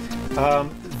die.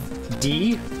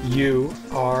 D-U-R-U-L-D-R.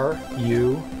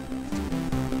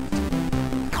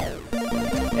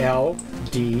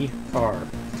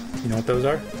 You know what those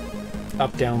are?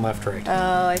 Up, down, left, right.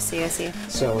 Oh, I see.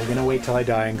 So we're gonna wait till I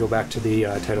die and go back to the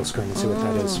title screen and see what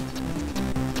that is.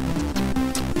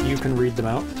 You can read them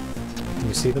out. Can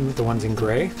you see them? The ones in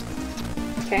gray?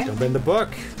 Okay. Don't bend the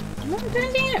book. I'm not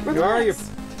bending it. Relax. You are. You're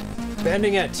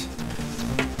bending it.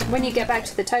 When you get back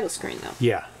to the title screen, though.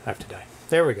 Yeah, I have to die.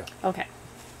 There we go. Okay.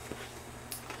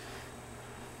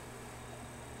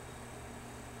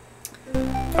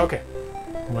 Okay.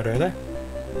 What are they?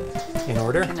 In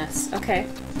order? Goodness. Okay.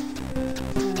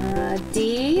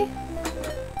 D,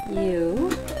 U,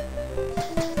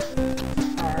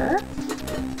 R,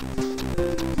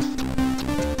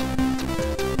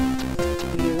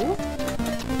 U,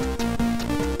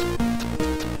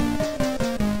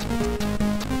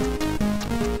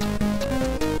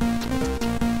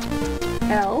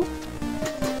 L,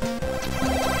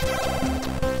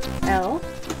 L,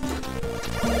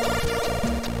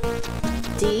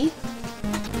 D,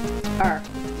 R.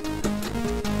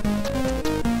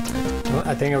 Well,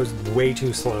 I think I was way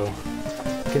too slow.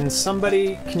 Can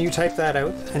you type that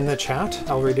out in the chat?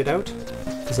 I'll read it out.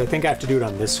 Because I think I have to do it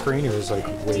on this screen, or is like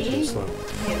way too slow.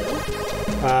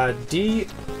 D,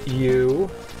 U,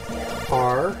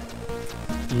 R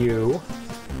U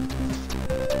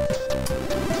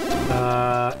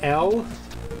L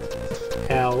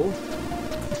L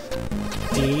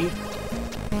D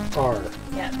R.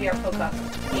 Yeah, VR Poke.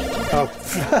 Oh.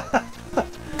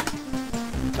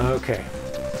 Okay.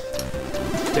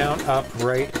 Down, up,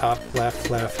 right, up, left,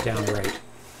 left, down, right.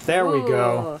 There we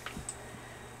go.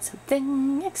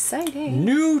 Something exciting.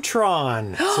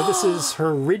 Neutron. So this is her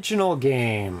original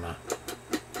game.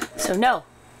 So no.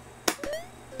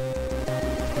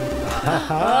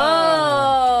 Oh.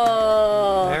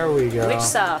 There we go.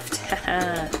 Witchsoft.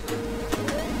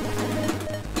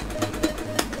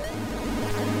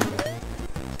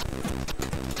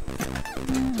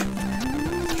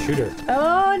 Shooter.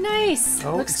 Oh, nice.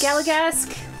 Oh, Looks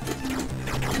Galagasque.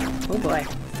 Oh boy.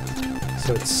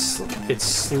 So it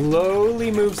slowly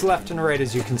moves left and right,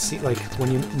 as you can see. Like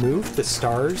when you move the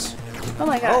stars. Oh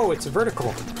my god. Oh, it's a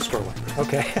vertical scrolling.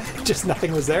 Okay, just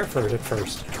nothing was there for it at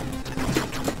first.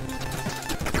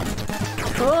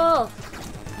 Cool.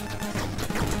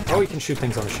 Oh, you can shoot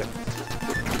things on the ship.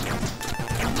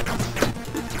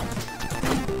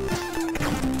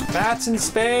 Bats in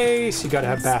space! You gotta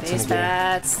have bats Space in the game.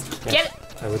 bats. Yes, Get it!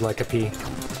 I would like a P.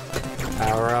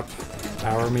 Power up.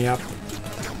 Power me up.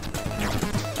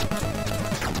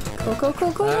 Cool, cool,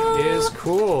 cool, cool. That is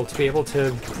cool to be able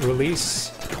to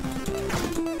release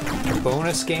a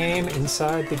bonus game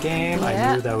inside the game.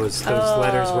 Yeah. I knew those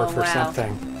letters were for wow.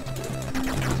 something.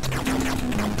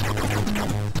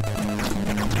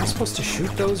 Am I supposed to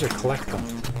shoot those or collect them?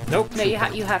 Nope. No, you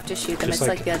have to shoot them. Just It's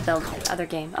like like the other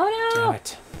game. Oh no! Damn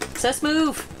it. So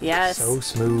smooth. Yes. So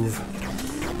smooth.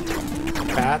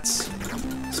 Bats.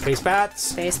 Space bats.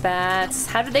 Space bats.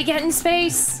 How did they get in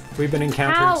space? We've been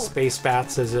encountering How? space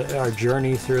bats as our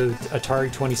journey through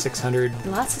Atari 2600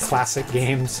 Lots of classic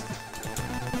games.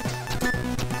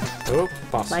 Oh,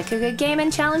 boss. Like a good game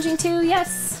and challenging too.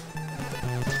 Yes.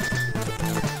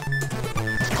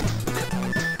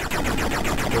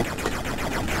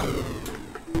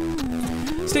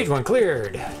 Stage 1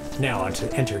 cleared. Now on to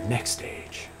enter next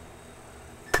stage.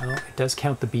 Well, it does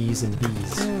count the B's and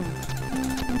B's.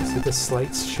 See the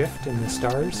slight shift in the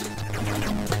stars?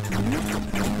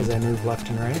 As I move left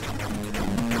and right.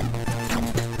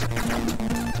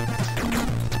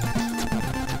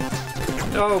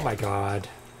 Oh my god.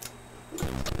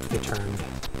 They turned.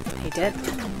 He did.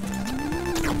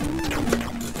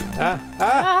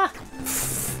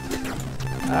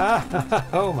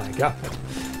 Oh my god.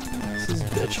 This is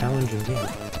a challenging game.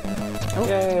 Oh.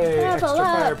 Yay! Level Extra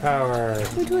up. firepower.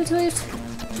 Woot, woot, woot.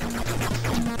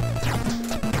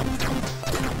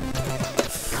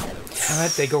 Damn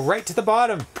it, they go right to the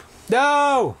bottom.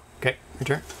 No! Okay, your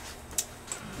turn.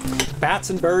 Bats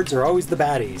and birds are always the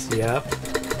baddies. Yep.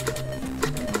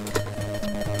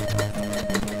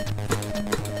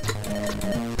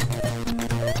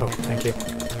 Oh, thank you.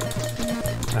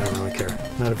 I don't really care.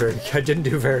 Not a very. I didn't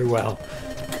do very well.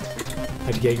 I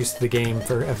had to get used to the game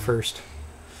at first.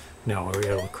 No,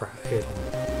 it'll cry.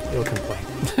 It'll complain.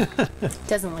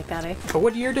 Doesn't like that, eh? But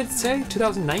what year did it say?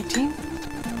 2019?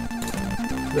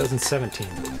 2017.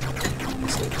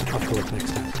 I'll have to look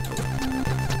next time.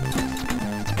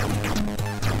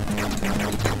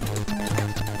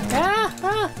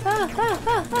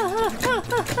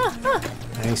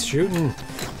 Nice shooting.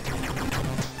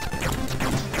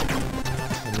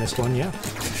 I missed one, yeah.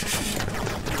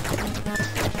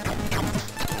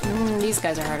 These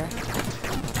guys are harder.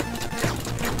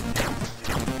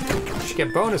 You should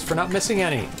get bonus for not missing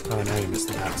any. Oh, now you missed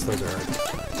the bats. Those are hard.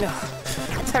 No,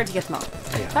 it's hard to get them all.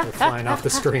 Yeah, they're flying off the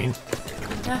screen.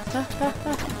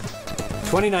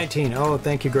 2019. Oh,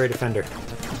 thank you, Great Offender.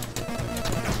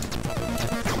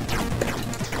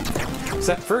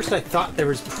 So at first I thought there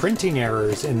was printing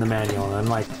errors in the manual, and I'm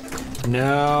like,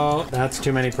 no, that's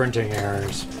too many printing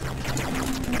errors.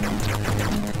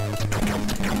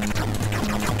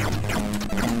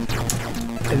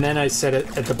 And then I said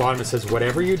it at the bottom, it says,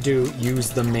 whatever you do, use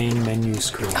the main menu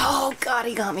screen. Oh god,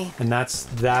 he got me. And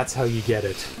that's how you get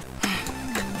it.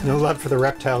 No love for the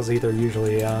reptiles either,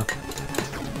 usually. I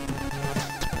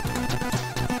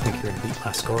think you're gonna beat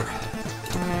my score.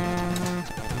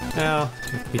 No,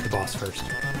 you have to beat the boss first.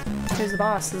 Who's the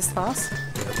boss? Is this the boss?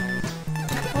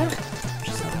 Which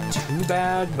is not too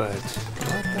bad, but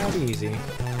not that easy.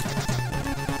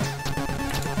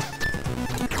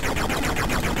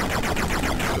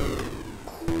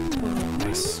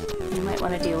 Nice. You might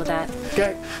want to deal with that.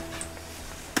 Okay.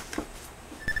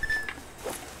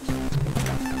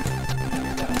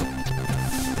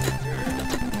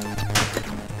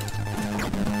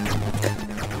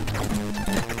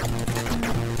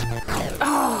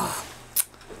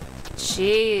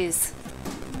 Jeez.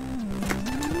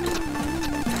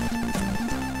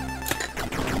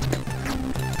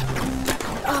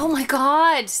 Oh my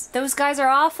god! Those guys are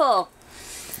awful!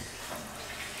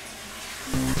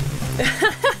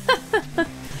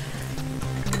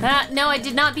 No, I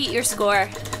did not beat your score.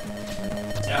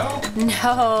 No?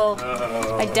 No.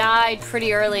 Oh. I died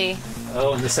pretty early.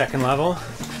 Oh, in the second level?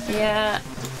 Yeah.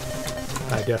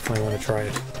 I definitely want to try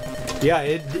it. Yeah,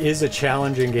 it is a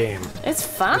challenging game. It's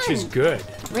fun. Which is good.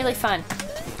 Really fun.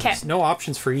 Okay. There's no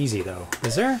options for easy, though.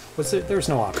 Is there? Was it? There's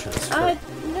no options. For... No?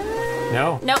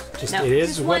 No? Nope. Just, no. It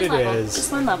is Just what one it level. is.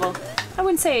 Just one level. I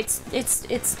wouldn't say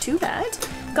it's too bad.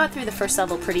 Got through the first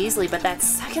level pretty easily, but that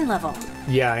second level.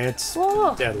 Yeah, it's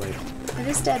Whoa. deadly. It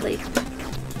is deadly.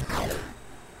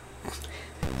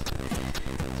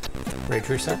 Rage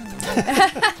reset?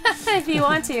 If you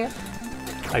want to.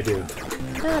 I do.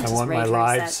 Oh, I want my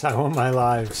lives. I want my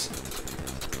lives.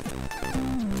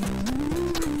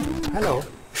 Hello.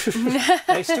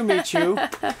 Nice to meet you.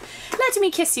 Let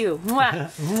me kiss you. Mwah.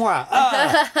 Mwah.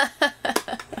 Ah.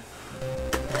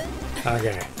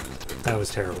 Okay. That was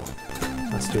terrible.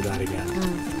 Let's do that again.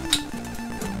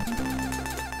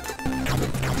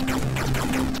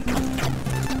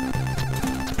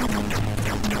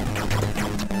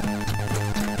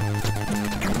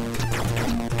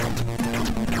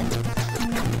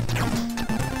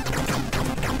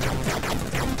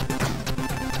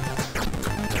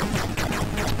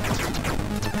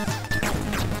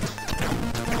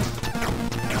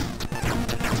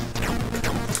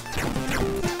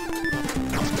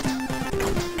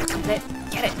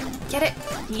 Get it.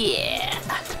 Yeah.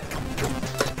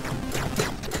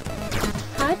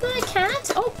 Hi, Black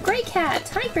Cat. Oh, Gray Cat.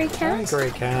 Hi, Gray Cat. Hi,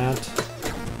 Gray Cat.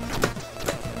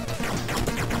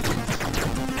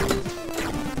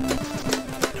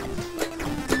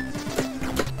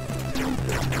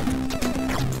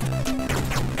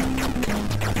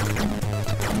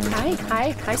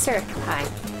 Hi, sir. Hi.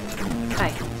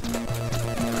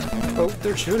 Oh,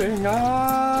 they're shooting.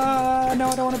 Ah, no,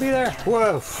 I don't want to be there.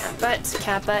 Whoa.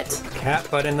 Cat butt. Cat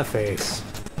butt in the face.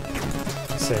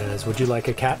 Says, would you like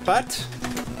a cat butt?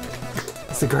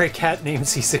 It's the Gray Cat named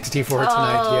C64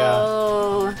 tonight,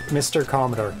 oh. yeah. Mr.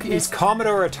 Commodore. He's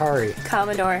Commodore Atari.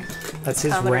 Commodore. That's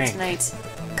his Commodore rank. Tonight.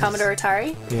 Commodore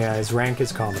Atari? Yeah, his rank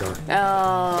is Commodore.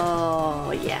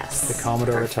 Oh, yes. The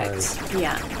Commodore Perfect. Atari.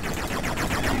 Yeah.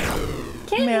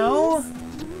 Meow.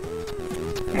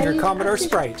 You're Commodore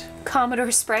Sprite.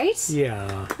 Commodore Sprite?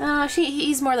 Yeah.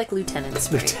 He's more like Lieutenant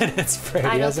Sprite. Lieutenant Sprite.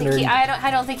 I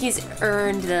don't think he's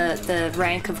earned the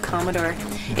rank of Commodore.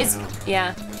 It's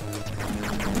yeah.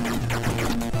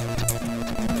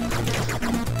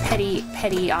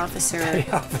 Petty officer. Petty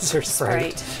officer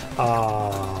Sprite.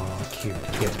 Oh, cute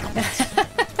kid.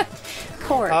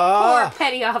 Poor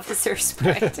petty officer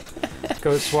Sprite.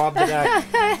 Go swab the deck.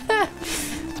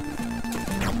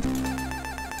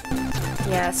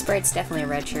 Yeah, Sprite's definitely a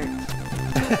red shirt.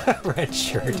 Red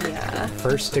shirt. Yeah.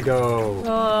 First to go.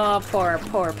 Oh,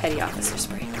 poor petty officer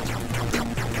Sprite.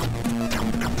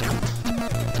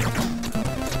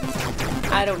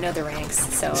 I don't know the ranks,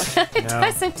 so it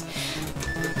doesn't.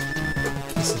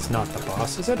 This is not the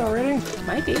boss, is it already?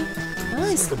 Might be. Oh,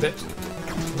 he's a bit.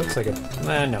 Looks like a.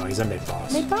 No, he's a mid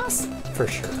boss. Mid boss? For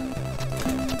sure.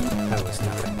 That was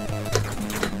nothing.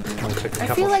 Only took a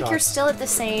couple I feel like shots. you're still at the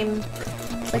same.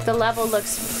 Like the level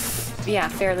looks, yeah,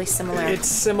 fairly similar. It's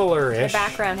similar-ish. The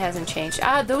background hasn't changed.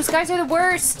 Ah, those guys are the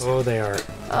worst. Oh, they are.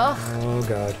 Oh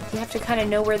god. You have to kind of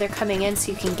know where they're coming in so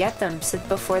you can get them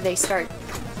before they start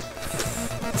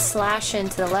slashing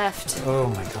to the left. Oh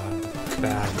my god.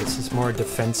 Bad. This is more a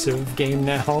defensive game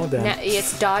now than...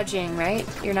 It's dodging, right?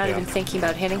 You're not even thinking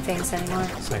about hitting things anymore.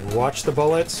 It's like, watch the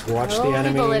bullets, watch the Holy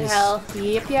enemies. bullet hell.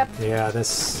 Yep. Yeah,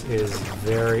 this is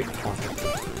very...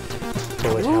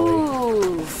 Bullet hell.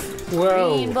 Ooh.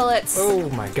 Whoa. Green bullets. Oh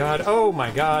my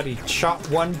god, he shot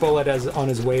one bullet on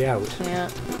his way out. Yeah.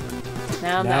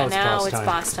 Now it's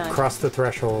boss time. Cross the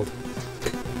threshold.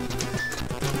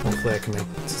 Hopefully I can make...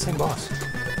 It's the same boss.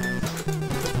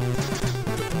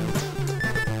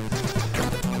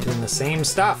 Doing the same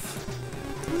stuff.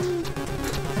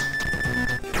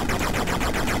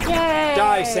 Yay!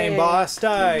 Die, same boss,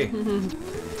 die!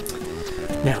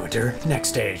 Now enter next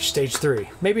stage, stage 3.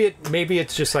 Maybe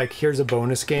it's just like, here's a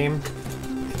bonus game.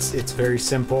 It's very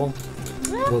simple.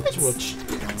 Well,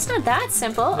 it's not that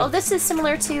simple. Oh, this is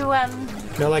similar to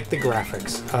No, like the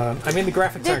graphics. I mean, the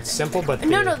graphics aren't simple, but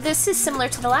no, this is similar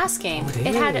to the last game. Oh,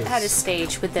 it had a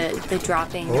stage with the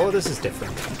dropping. Oh, this is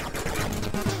different.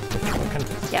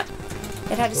 Yep.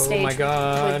 It had a stage. Oh my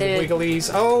god, with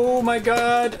wigglies. Oh my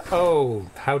god. Oh,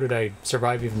 how did I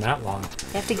survive even that long?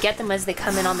 You have to get them as they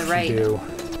come in on the right. You do.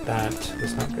 That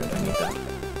was not good. I need that.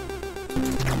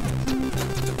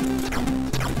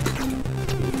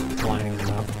 Lining them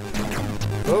up.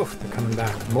 Oh, they're coming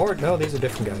back. More? No, these are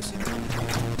different guys.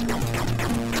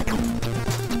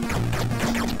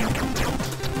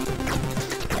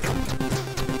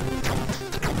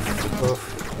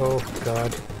 Oh,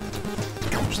 God.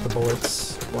 Watch the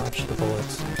bullets. Watch the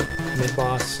bullets.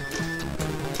 Mid-boss.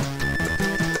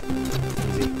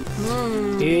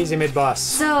 Easy. Easy, mid-boss.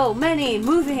 So many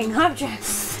moving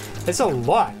objects. It's a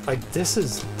lot. Like, this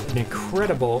is an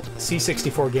incredible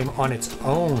C64 game on its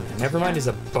own. Nevermind is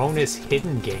a bonus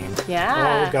hidden game.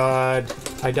 Yeah. Oh, God.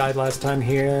 I died last time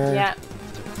here. Yeah.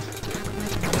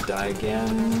 I'll die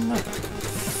again.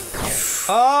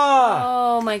 Ah!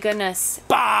 Oh, my goodness.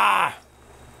 Bah!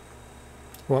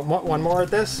 Want one more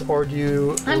at this, or do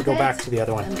you go back to the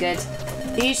other one? I'm good.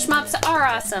 These shmups are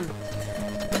awesome.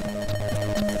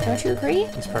 Don't you agree?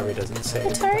 This probably doesn't say.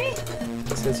 Atari?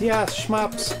 It says, yes,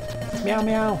 shmups. Meow,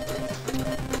 meow.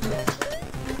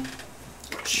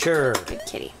 Sure. Good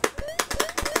kitty.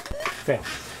 Fail.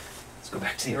 Let's go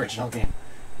back to the original game.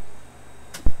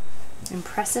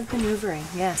 Impressive maneuvering,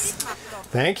 yes.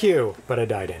 Thank you, but I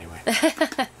died anyway.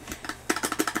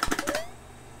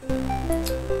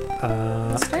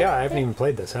 Yeah, I haven't even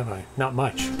played this, have I? Not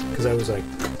much, because I was like,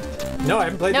 no, I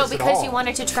haven't played this at all. No, because you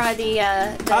wanted to try the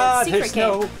secret game.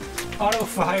 No auto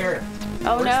fire.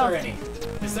 Oh, Where's no. there any?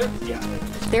 Is there? Yeah.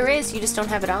 There is, you just don't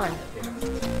have it on.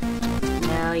 Yeah.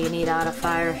 Now you need auto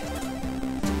fire.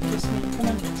 Kiss me, come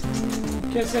on.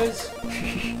 Kisses.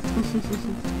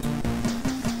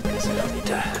 Guess I don't need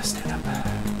to stand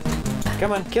up.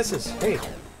 Come on, kisses. Hey.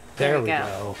 There we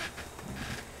go.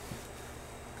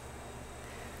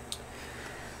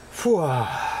 Phew.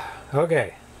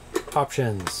 Okay.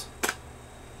 Options.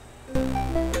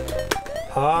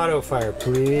 Auto fire,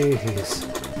 please.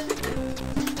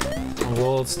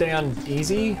 We'll stay on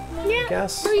easy, I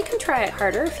guess. Or you can try it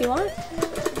harder if you want.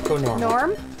 Go normal.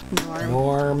 Norm?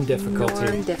 Norm difficulty.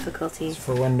 Norm difficulty. It's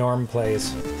for when Norm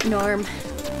plays. Norm's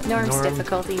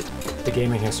difficulty. The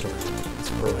gaming history. It's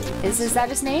brilliant. Is that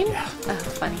his name? Yeah. Oh,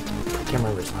 funny. Can't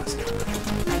remember his last name.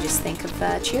 I just think of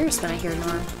Cheers when I hear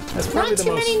Norm. That's probably the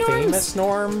most famous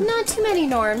Norm. Not too many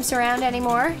Norms around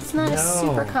anymore. It's not a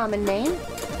super common name.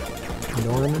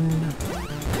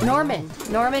 Norman.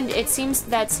 It seems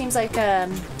like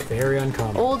very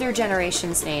uncommon. Older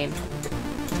generation's name.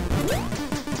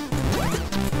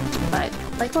 But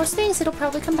like most things, it'll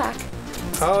probably come back.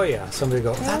 Oh yeah, somebody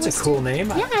go, that's a cool name.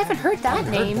 Yeah, I haven't heard that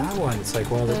name. Heard that one. It's like,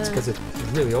 well, that's because it's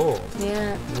really old.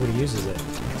 Yeah. Nobody uses it.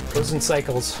 Goes in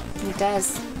cycles. It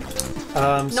does.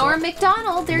 Norm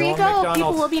MacDonald. There you go. MacDonald.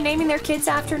 People will be naming their kids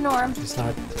after Norm. He's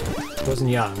not. Wasn't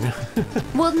young.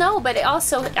 Well, no, but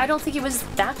also I don't think it was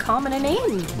that common a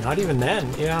name. Not even then.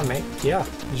 Yeah, mate. Yeah.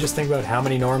 You just think about how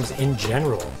many Norms in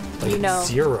general. Like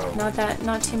zero.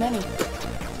 Not too many.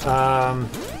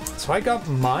 So I got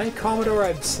my Commodore,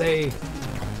 I'd say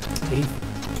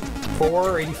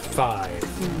 84, 85.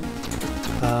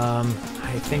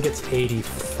 I think it's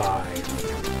 85.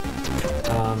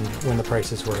 When the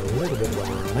prices were a little bit lower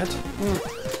on it.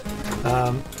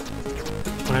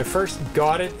 When I first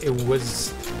got it, it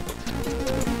was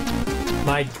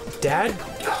my dad.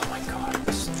 Oh my god, I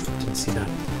didn't see that.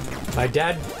 My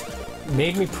dad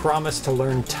made me promise to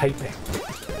learn typing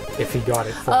if he got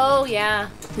it for me. Oh yeah,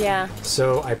 yeah.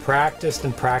 So I practiced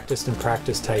and practiced and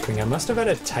practiced typing. I must have had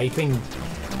a typing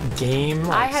game.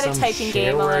 Like I had a typing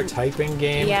game on. Typing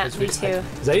game. Yeah, me too.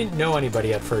 Because I didn't know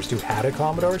anybody at first who had a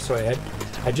Commodore, so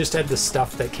I just had the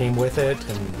stuff that came with it,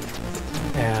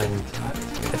 and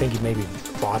I think he maybe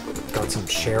got some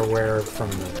shareware from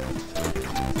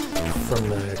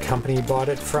the company he bought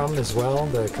it from as well,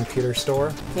 the computer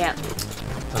store. Yeah.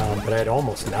 But I had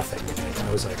almost nothing in it.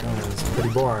 I was like, oh, it's pretty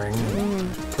boring.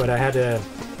 But I had a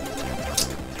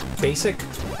basic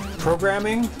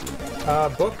programming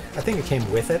book. I think it came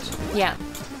with it. Yeah.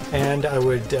 And I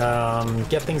would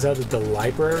get things out of the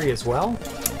library as well.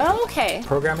 Oh, okay.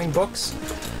 Programming books.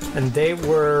 And they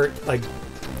were like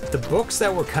the books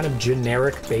that were kind of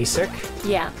generic basic.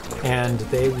 Yeah. And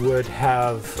they would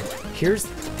have, here's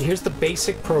the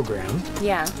basic program.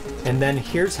 Yeah. And then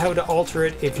here's how to alter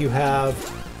it if you have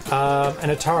an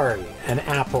Atari, an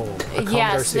Apple, a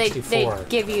Commodore 64. They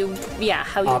give you,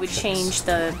 how you would change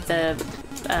the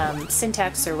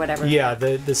syntax or whatever. Yeah,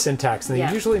 the syntax. And they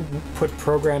usually put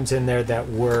programs in there that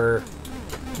were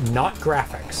not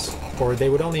graphics, or they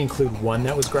would only include one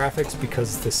that was graphics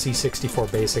because the C64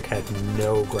 BASIC had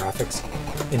no graphics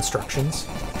instructions.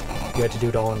 You had to do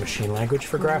it all in machine language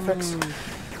for graphics.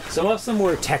 So most of them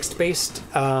were text-based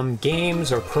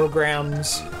games or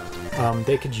programs.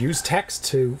 They could use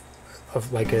text for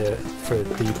the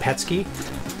Petsky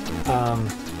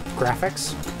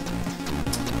graphics.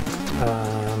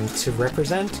 to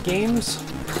represent games.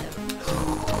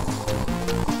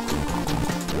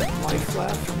 Life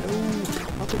left? No.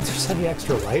 I don't think there's any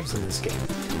extra lives in this game.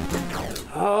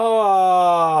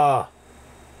 Oh!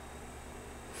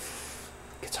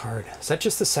 It's hard. Is that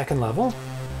just the second level?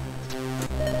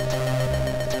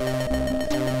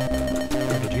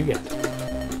 What did you get?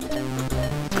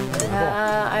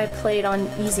 I played on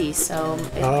easy, so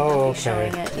it might be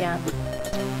showing it, yeah.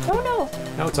 Oh no!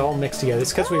 No, it's all mixed together.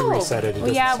 It's because we reset it.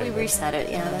 Well, yeah, we reset it.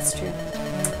 Yeah, that's true.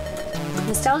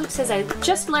 Nostalgic says, I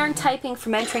just learned typing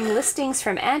from entering listings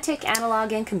from Antic,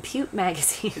 Analog, and Compute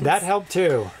magazines. That helped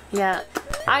too. Yeah.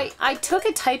 I took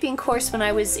a typing course when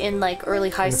I was in like early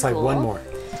high school. It's like one more.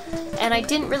 And I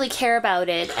didn't really care about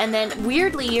it. And then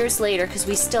weirdly years later, because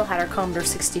we still had our Commodore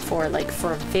 64 like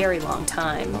for a very long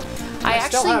time, I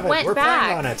actually went We're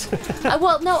back. On it.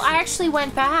 Well, no, I actually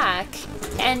went back,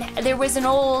 and there was an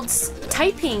old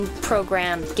typing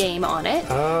program game on it.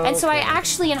 Oh, and so I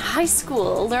actually in high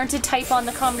school learned to type on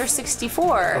the Commodore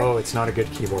 64. Oh, it's not a good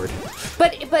keyboard.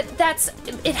 But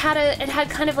it had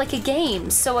kind of like a game,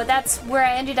 so that's where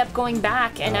I ended up going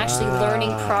back and actually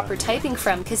learning proper typing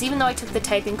from. Because even though I took the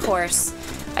typing course,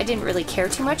 I didn't really care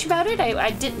too much about it. I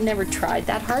never tried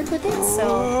that hard with it.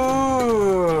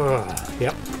 So.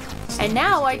 Yep. And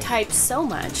now I type so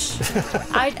much.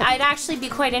 I'd actually be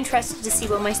quite interested to see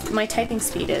what my typing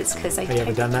speed is, because I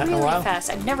type done that really in a while? fast.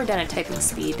 I've never done a typing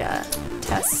speed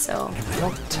test, so. I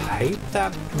don't type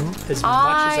that as much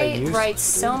as I used to. I write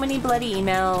so many bloody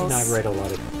emails. And I write a lot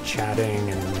of chatting,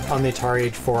 and on the Atari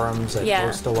Age forums I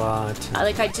post a lot.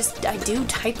 I do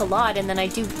type a lot, and then I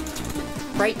do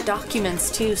write documents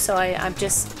too, so I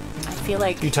feel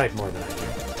like... You type more than I do,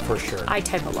 for sure. I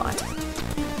type a lot.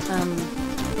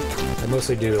 I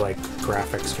mostly do like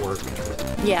graphics work.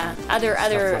 Yeah, other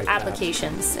like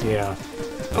applications. Yeah.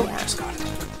 Oh, yeah. just got it.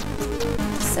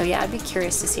 So yeah, I'd be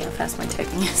curious to see how fast my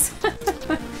typing is.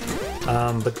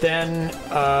 But then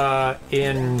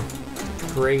in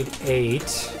grade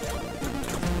 8,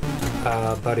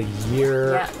 about a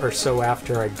year or so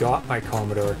after I got my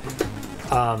Commodore,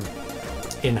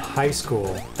 in high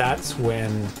school, that's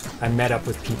when I met up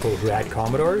with people who had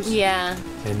Commodores. Yeah.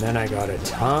 And then I got a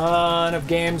ton of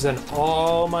games, and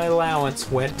all my allowance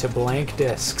went to blank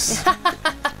discs.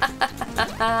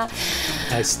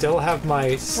 I still have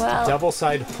my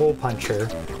double-sided hole puncher.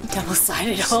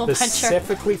 Double-sided hole puncher.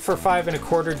 Specifically for 5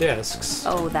 1/4 discs.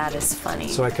 Oh, that is funny.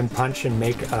 So I can punch and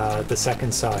make the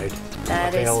second side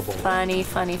available. That is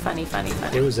funny.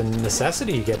 It was a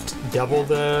necessity. You get double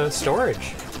the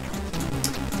storage.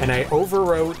 And I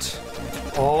overwrote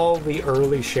all the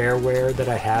early shareware that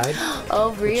I had.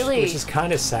 Oh, really? Which is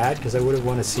kind of sad, because I would have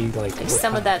wanted to see like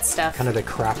some of that stuff. Kind of the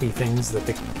crappy things that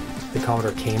the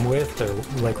Commodore came with. They're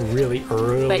like really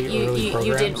early. But early programs.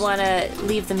 You didn't want to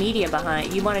leave the media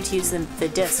behind. You wanted to use the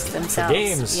discs themselves. For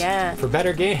games. Yeah. For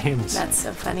better games. That's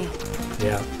so funny.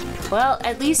 Yeah. Well,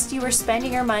 at least you were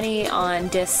spending your money on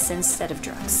discs instead of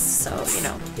drugs. So, you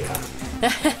know. Yeah.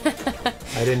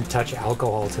 I didn't touch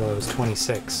alcohol till I was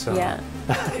 26. So. Yeah.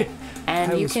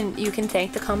 And you can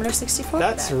thank the Commodore 64.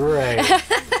 That's for that.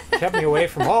 right. Kept me away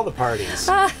from all the parties.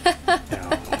 No,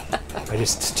 I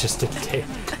just didn't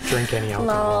drink any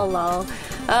alcohol. Lol.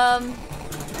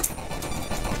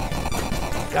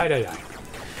 Die.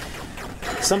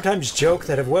 Sometimes joke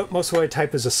that most of what I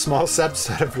type is a small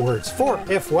subset of words. For,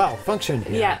 if, well, function.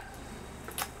 Yeah.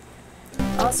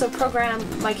 Also,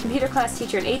 my computer class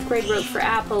teacher in 8th grade wrote for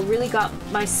Apple really got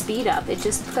my speed up. It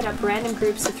just put up random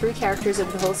groups of 3 characters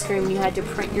over the whole screen when you had to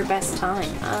print your best time.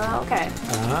 Okay.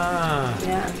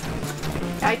 Yeah.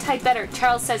 I type better.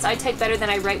 Charles says, I type better than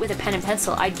I write with a pen and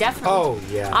pencil. I definitely... Oh,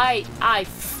 yeah. I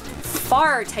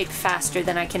far type faster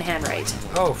than I can handwrite.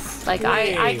 Oh, like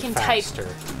I can faster.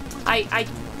 I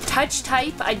touch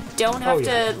type. I don't have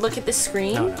to look at the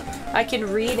screen. No. I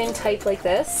can read and type like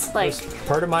this. Like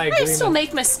part of my agreement. I still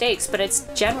make mistakes, but it's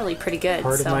generally pretty good.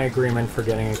 Part of my agreement for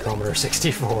getting a Commodore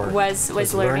 64 was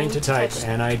learning to type,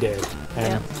 and I did,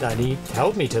 and he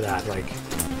held me to that. Like,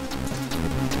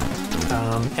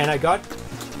 and I got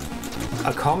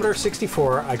a Commodore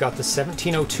 64. I got the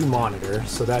 1702 monitor,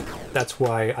 so that's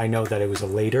why I know that it was a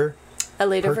later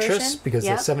purchase version? Because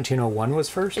the 1701 was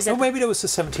first. Maybe it was the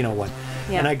 1701.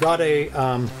 Yeah. And I got a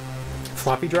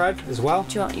floppy drive as well.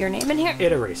 Do you want your name in here?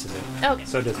 It erases it. Okay.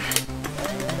 So it doesn't.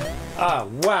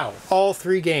 Wow. All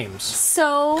 3 games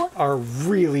are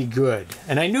really good.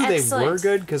 And I knew they were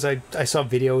good because I saw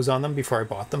videos on them before I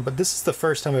bought them, but this is the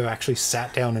first time I've actually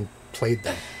sat down and played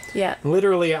them. Yeah.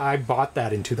 Literally, I bought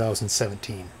that in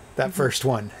 2017, that first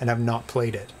one, and I've not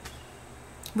played it.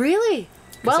 Really?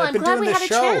 Well, I'm glad we had a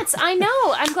chance. I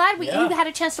know. I'm glad you had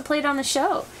a chance to play it on the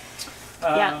show.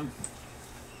 Yeah.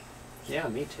 Yeah,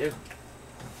 me too.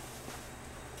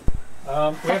 We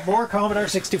have more Commodore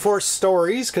 64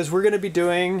 stories because we're going to be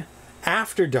doing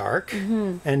After Dark,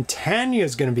 and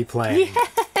Tanya's going to be playing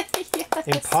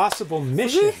Impossible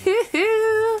Mission,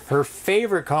 her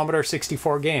favorite Commodore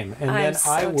 64 game, and then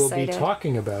so I will excited. be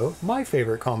talking about my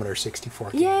favorite Commodore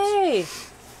 64 games. Yay!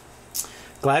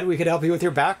 Glad we could help you with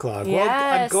your backlog. Well, I'm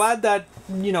Yes. glad that,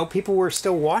 you know, people were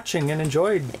still watching and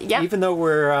enjoyed, Yep. even though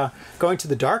we're going to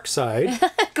the dark side.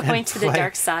 Going to the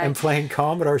dark side. And playing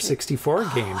Commodore 64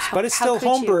 games. But it's how still could you?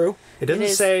 homebrew. It doesn't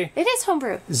say It is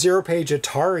homebrew. ZeroPage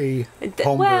Atari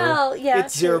homebrew. Well, yeah,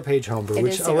 it's true. ZeroPage homebrew, It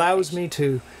which is allows ZeroPage. me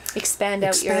to Expand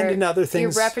out in other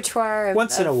things your repertoire of,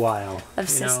 once in a while. of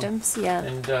you know, systems. Yeah.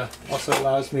 and also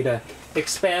allows me to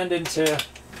expand into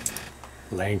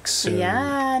links. And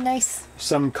Yeah, nice.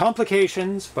 some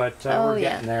complications, but we're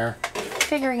getting there.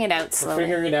 Figuring it out We're slowly.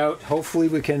 figuring it out. Hopefully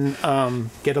we can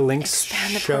get a links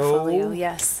Expand the portfolio, show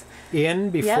yes. in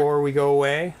before we go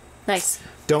away. Nice.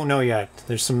 Don't know yet.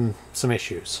 There's some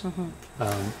issues.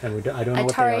 And I don't know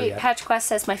what they are Atari yet. Patch Quest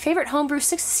says, my favorite homebrew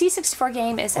C64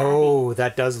 game is Abby. Oh,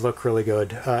 that does look really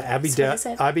good. Abby So what is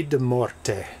it? Abby de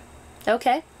Morte.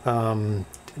 Okay.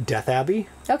 Death Abbey.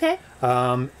 Okay.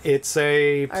 It's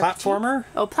a platformer.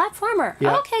 Oh, platformer.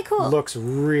 Yeah. Oh, okay, cool. Looks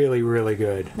really, really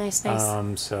good. Nice,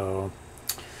 nice. So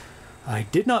I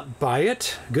did not buy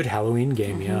it. Good Halloween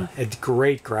game, yeah. It's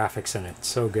great graphics in it.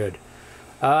 So good.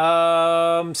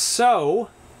 So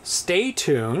stay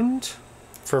tuned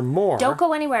for more. Don't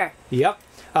go anywhere. Yep.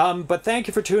 But thank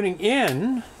you for tuning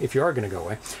in, if you are going to go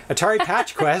away. Atari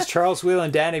Patch Quest, Charles Wheel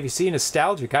and Dan ABC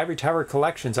Nostalgic, Ivory Tower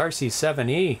Collections,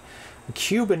 RC7E,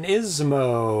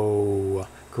 Cubanismo,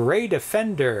 Grey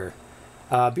Defender,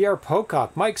 BR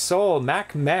Pocock, Mike Soul,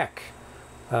 Mac Mech,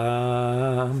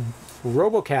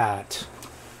 Robocat,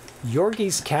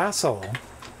 Yorgi's Castle,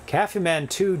 Cafe Man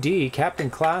 2D, Captain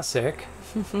Classic,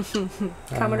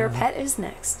 Commodore Pet is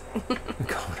next.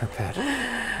 Commodore Pet.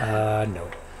 No.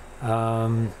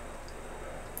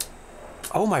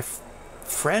 Oh, my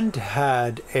friend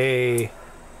had a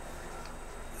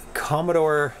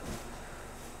Commodore.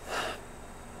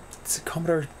 It's a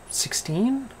Commodore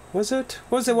 16. Was it?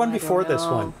 What was the one I don't before this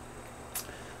know.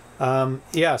 one?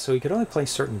 Yeah, so he could only play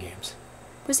certain games.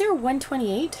 Was there a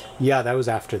 128? Yeah, that was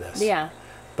after this. Yeah.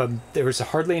 But there was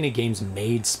hardly any games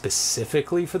made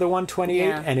specifically for the 128,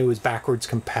 Yeah. and it was backwards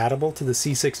compatible to the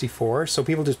C64, so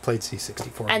people just played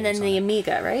C64 And then games the on it.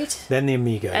 Amiga, right? Then the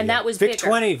Amiga. And yeah. that was VIC bigger.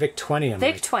 20, VIC 20.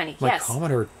 VIC 20, my yes.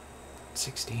 Commodore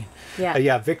 16. Yeah.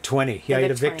 Yeah, VIC 20. Yeah, I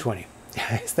had a VIC VIC 20.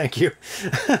 Thank you.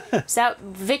 So that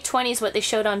VIC 20 is what they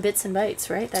showed on Bits and Bytes,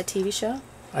 right? That TV show?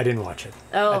 I didn't watch it.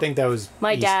 Oh. I think that was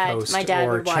My East dad Coast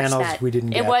or would watch channels that. we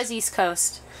didn't get. It was East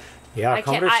Coast. Yeah, I can't.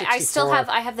 Commodore 64 I still have.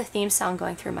 I have the theme song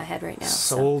going through my head right now.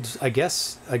 sold. I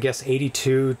guess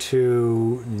 82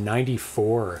 to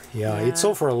 94. Yeah, it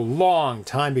sold for a long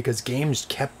time because games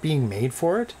kept being made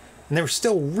for it, and they were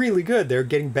still really good. They're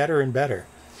getting better and better.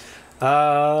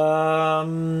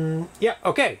 Yeah.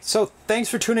 Okay. So thanks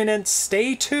for tuning in.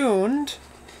 Stay tuned.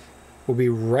 We'll be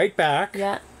right back.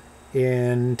 Yeah.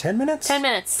 In 10 minutes. 10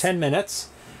 minutes. 10 minutes.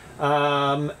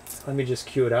 Let me just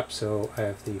cue it up so I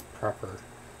have the proper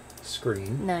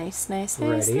screen. Nice. Nice.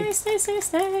 Ready?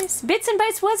 Nice. Bits and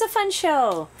Bytes was a fun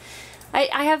show.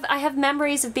 I have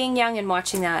memories of being young and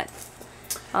watching that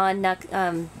on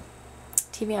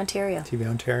TV Ontario. TV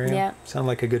Ontario. Yeah. Sound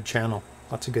like a good channel.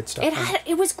 Lots of good stuff.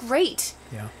 It was great.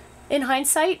 Yeah. In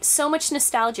hindsight, so much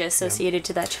nostalgia associated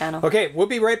to that channel. Okay, we'll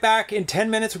be right back in 10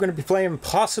 minutes. We're going to be playing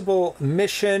Impossible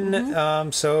Mission,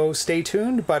 so stay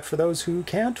tuned. But for those who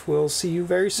can't, we'll see you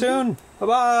very soon.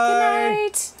 Bye-bye. Good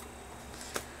night.